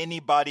than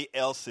anybody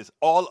else's.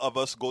 All of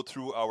us go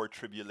through our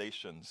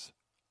tribulations.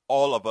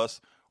 All of us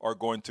are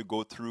going to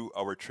go through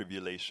our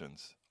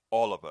tribulations.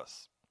 All of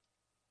us.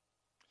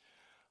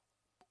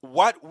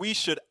 What we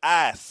should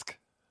ask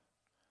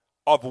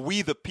of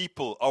we the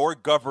people, our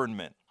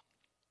government,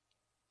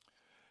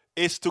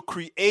 is to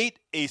create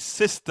a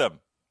system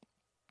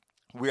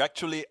we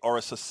actually are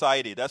a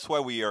society. That's why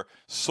we are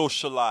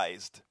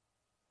socialized.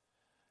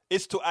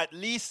 Is to at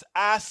least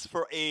ask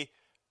for a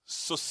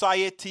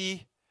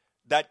society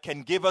that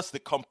can give us the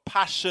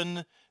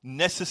compassion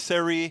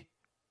necessary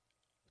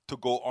to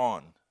go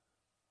on.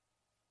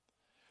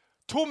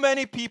 Too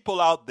many people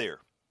out there,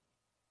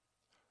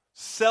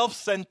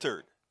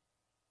 self-centered.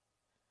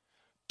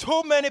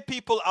 Too many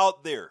people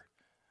out there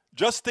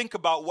just think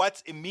about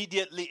what's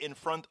immediately in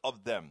front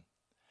of them.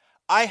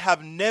 I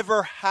have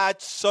never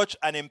had such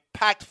an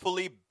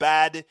impactfully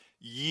bad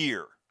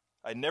year.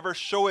 I never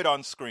show it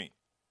on screen.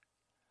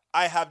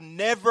 I have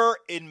never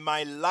in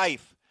my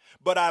life,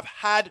 but I've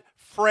had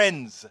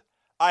friends,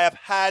 I have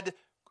had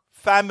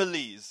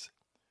families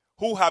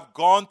who have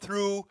gone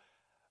through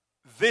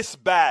this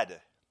bad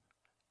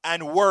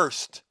and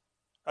worse.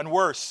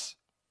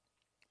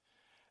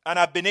 And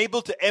I've been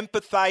able to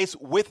empathize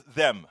with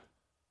them.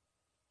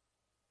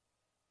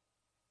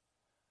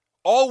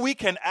 All we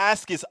can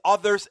ask is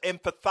others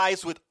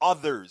empathize with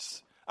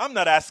others. I'm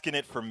not asking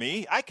it for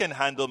me. I can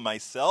handle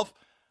myself.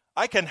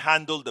 I can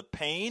handle the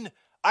pain.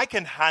 I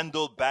can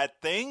handle bad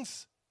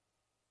things.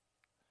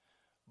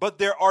 But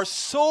there are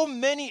so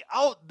many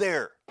out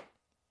there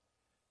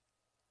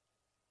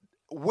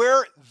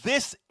where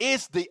this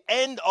is the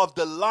end of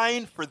the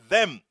line for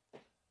them.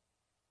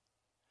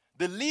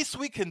 The least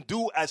we can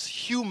do as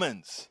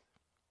humans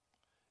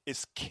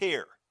is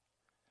care.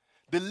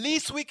 The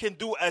least we can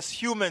do as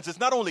humans is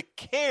not only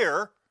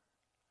care,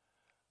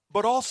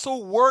 but also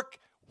work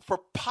for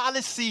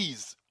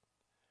policies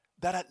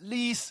that at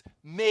least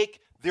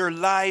make their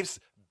lives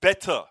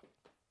better.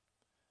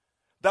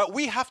 That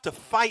we have to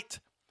fight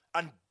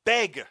and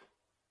beg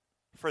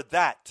for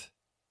that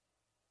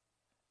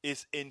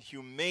is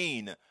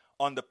inhumane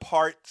on the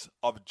part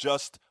of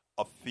just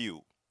a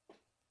few.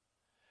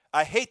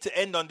 I hate to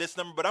end on this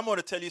number, but I'm going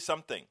to tell you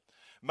something.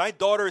 My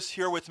daughter is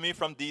here with me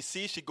from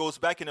D.C. She goes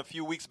back in a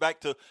few weeks back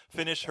to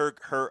finish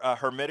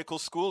her medical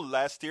school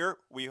last year,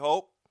 we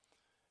hope.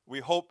 We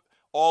hope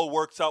all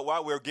works out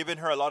well. We're giving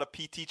her a lot of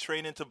PT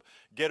training to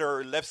get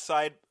her left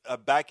side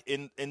back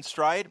in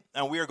stride.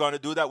 And we are going to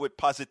do that with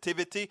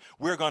positivity.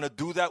 We're going to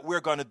do that. We're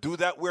going to do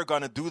that. We're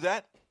going to do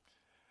that.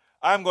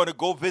 I'm going to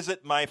go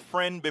visit my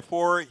friend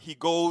before he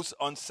goes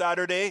on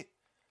Saturday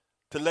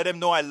to let him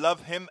know I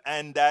love him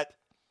and that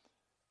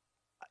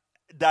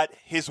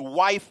his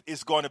wife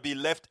is going to be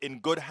left in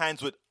good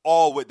hands with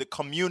the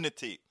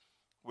community,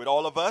 with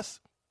all of us.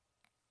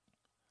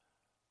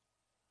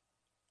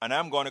 And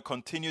I'm going to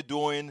continue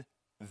doing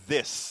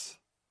this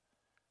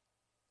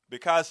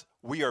because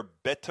we are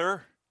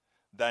better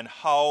than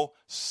how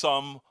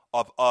some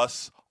of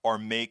us are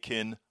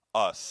making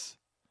us.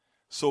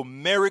 So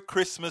Merry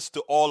Christmas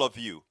to all of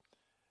you.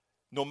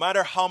 No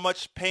matter how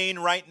much pain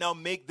right now,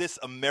 make this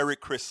a Merry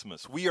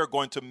Christmas. We are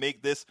going to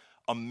make this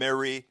a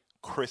Merry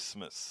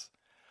Christmas.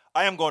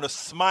 I am going to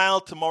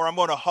smile tomorrow. I'm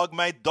going to hug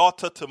my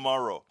daughter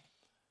tomorrow.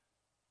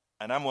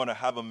 And I'm going to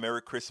have a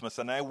Merry Christmas.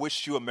 And I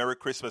wish you a Merry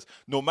Christmas.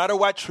 No matter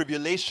what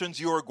tribulations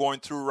you are going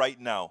through right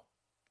now,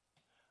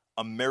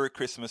 a Merry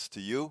Christmas to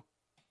you.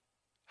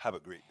 Have a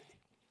great day.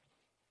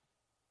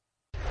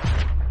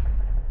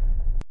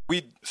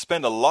 We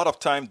spend a lot of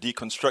time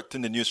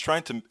deconstructing the news,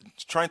 trying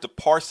to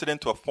parse it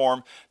into a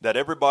form that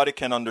everybody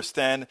can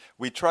understand.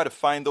 We try to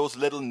find those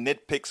little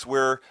nitpicks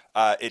where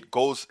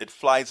it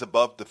flies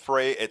above the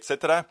fray,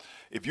 etc.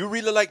 If you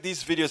really like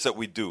these videos that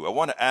we do, I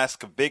want to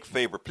ask a big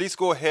favor. Please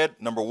go ahead,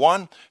 number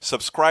 1,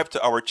 subscribe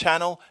to our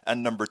channel,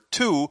 and number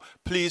 2,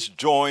 please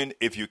join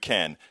if you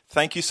can.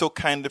 Thank you so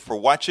kindly for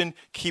watching.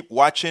 Keep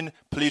watching.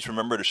 Please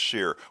remember to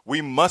share.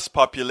 We must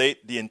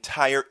populate the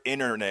entire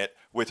internet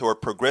with our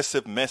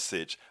progressive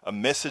message, a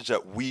message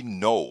that we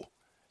know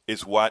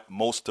is what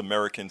most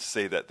Americans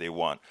say that they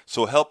want.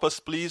 So help us,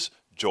 please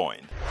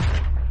join.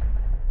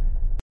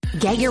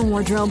 Get your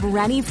wardrobe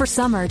ready for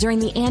summer during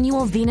the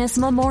annual Venus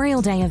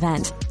Memorial Day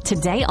event.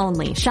 Today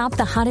only, shop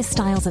the hottest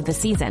styles of the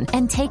season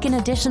and take an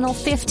additional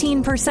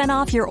 15%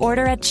 off your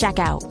order at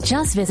checkout.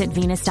 Just visit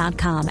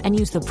Venus.com and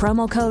use the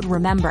promo code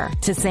REMEMBER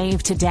to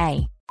save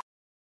today.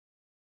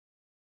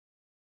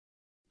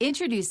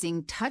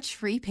 Introducing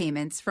touch-free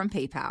payments from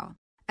PayPal,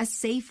 a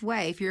safe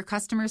way for your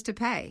customers to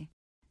pay.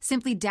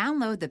 Simply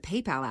download the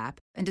PayPal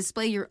app and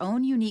display your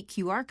own unique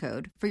QR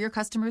code for your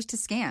customers to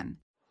scan.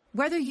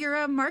 Whether you're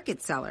a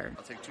market seller,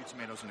 I'll take 2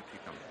 tomatoes and a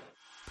cucumber,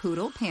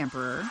 poodle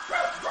pamperer,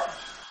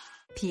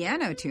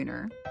 piano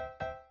tuner,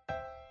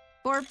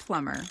 or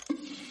plumber,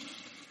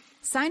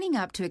 signing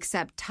up to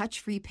accept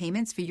touch-free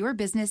payments for your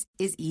business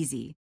is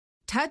easy.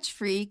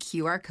 Touch-free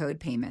QR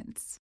code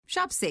payments.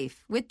 Shop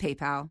safe with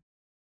PayPal.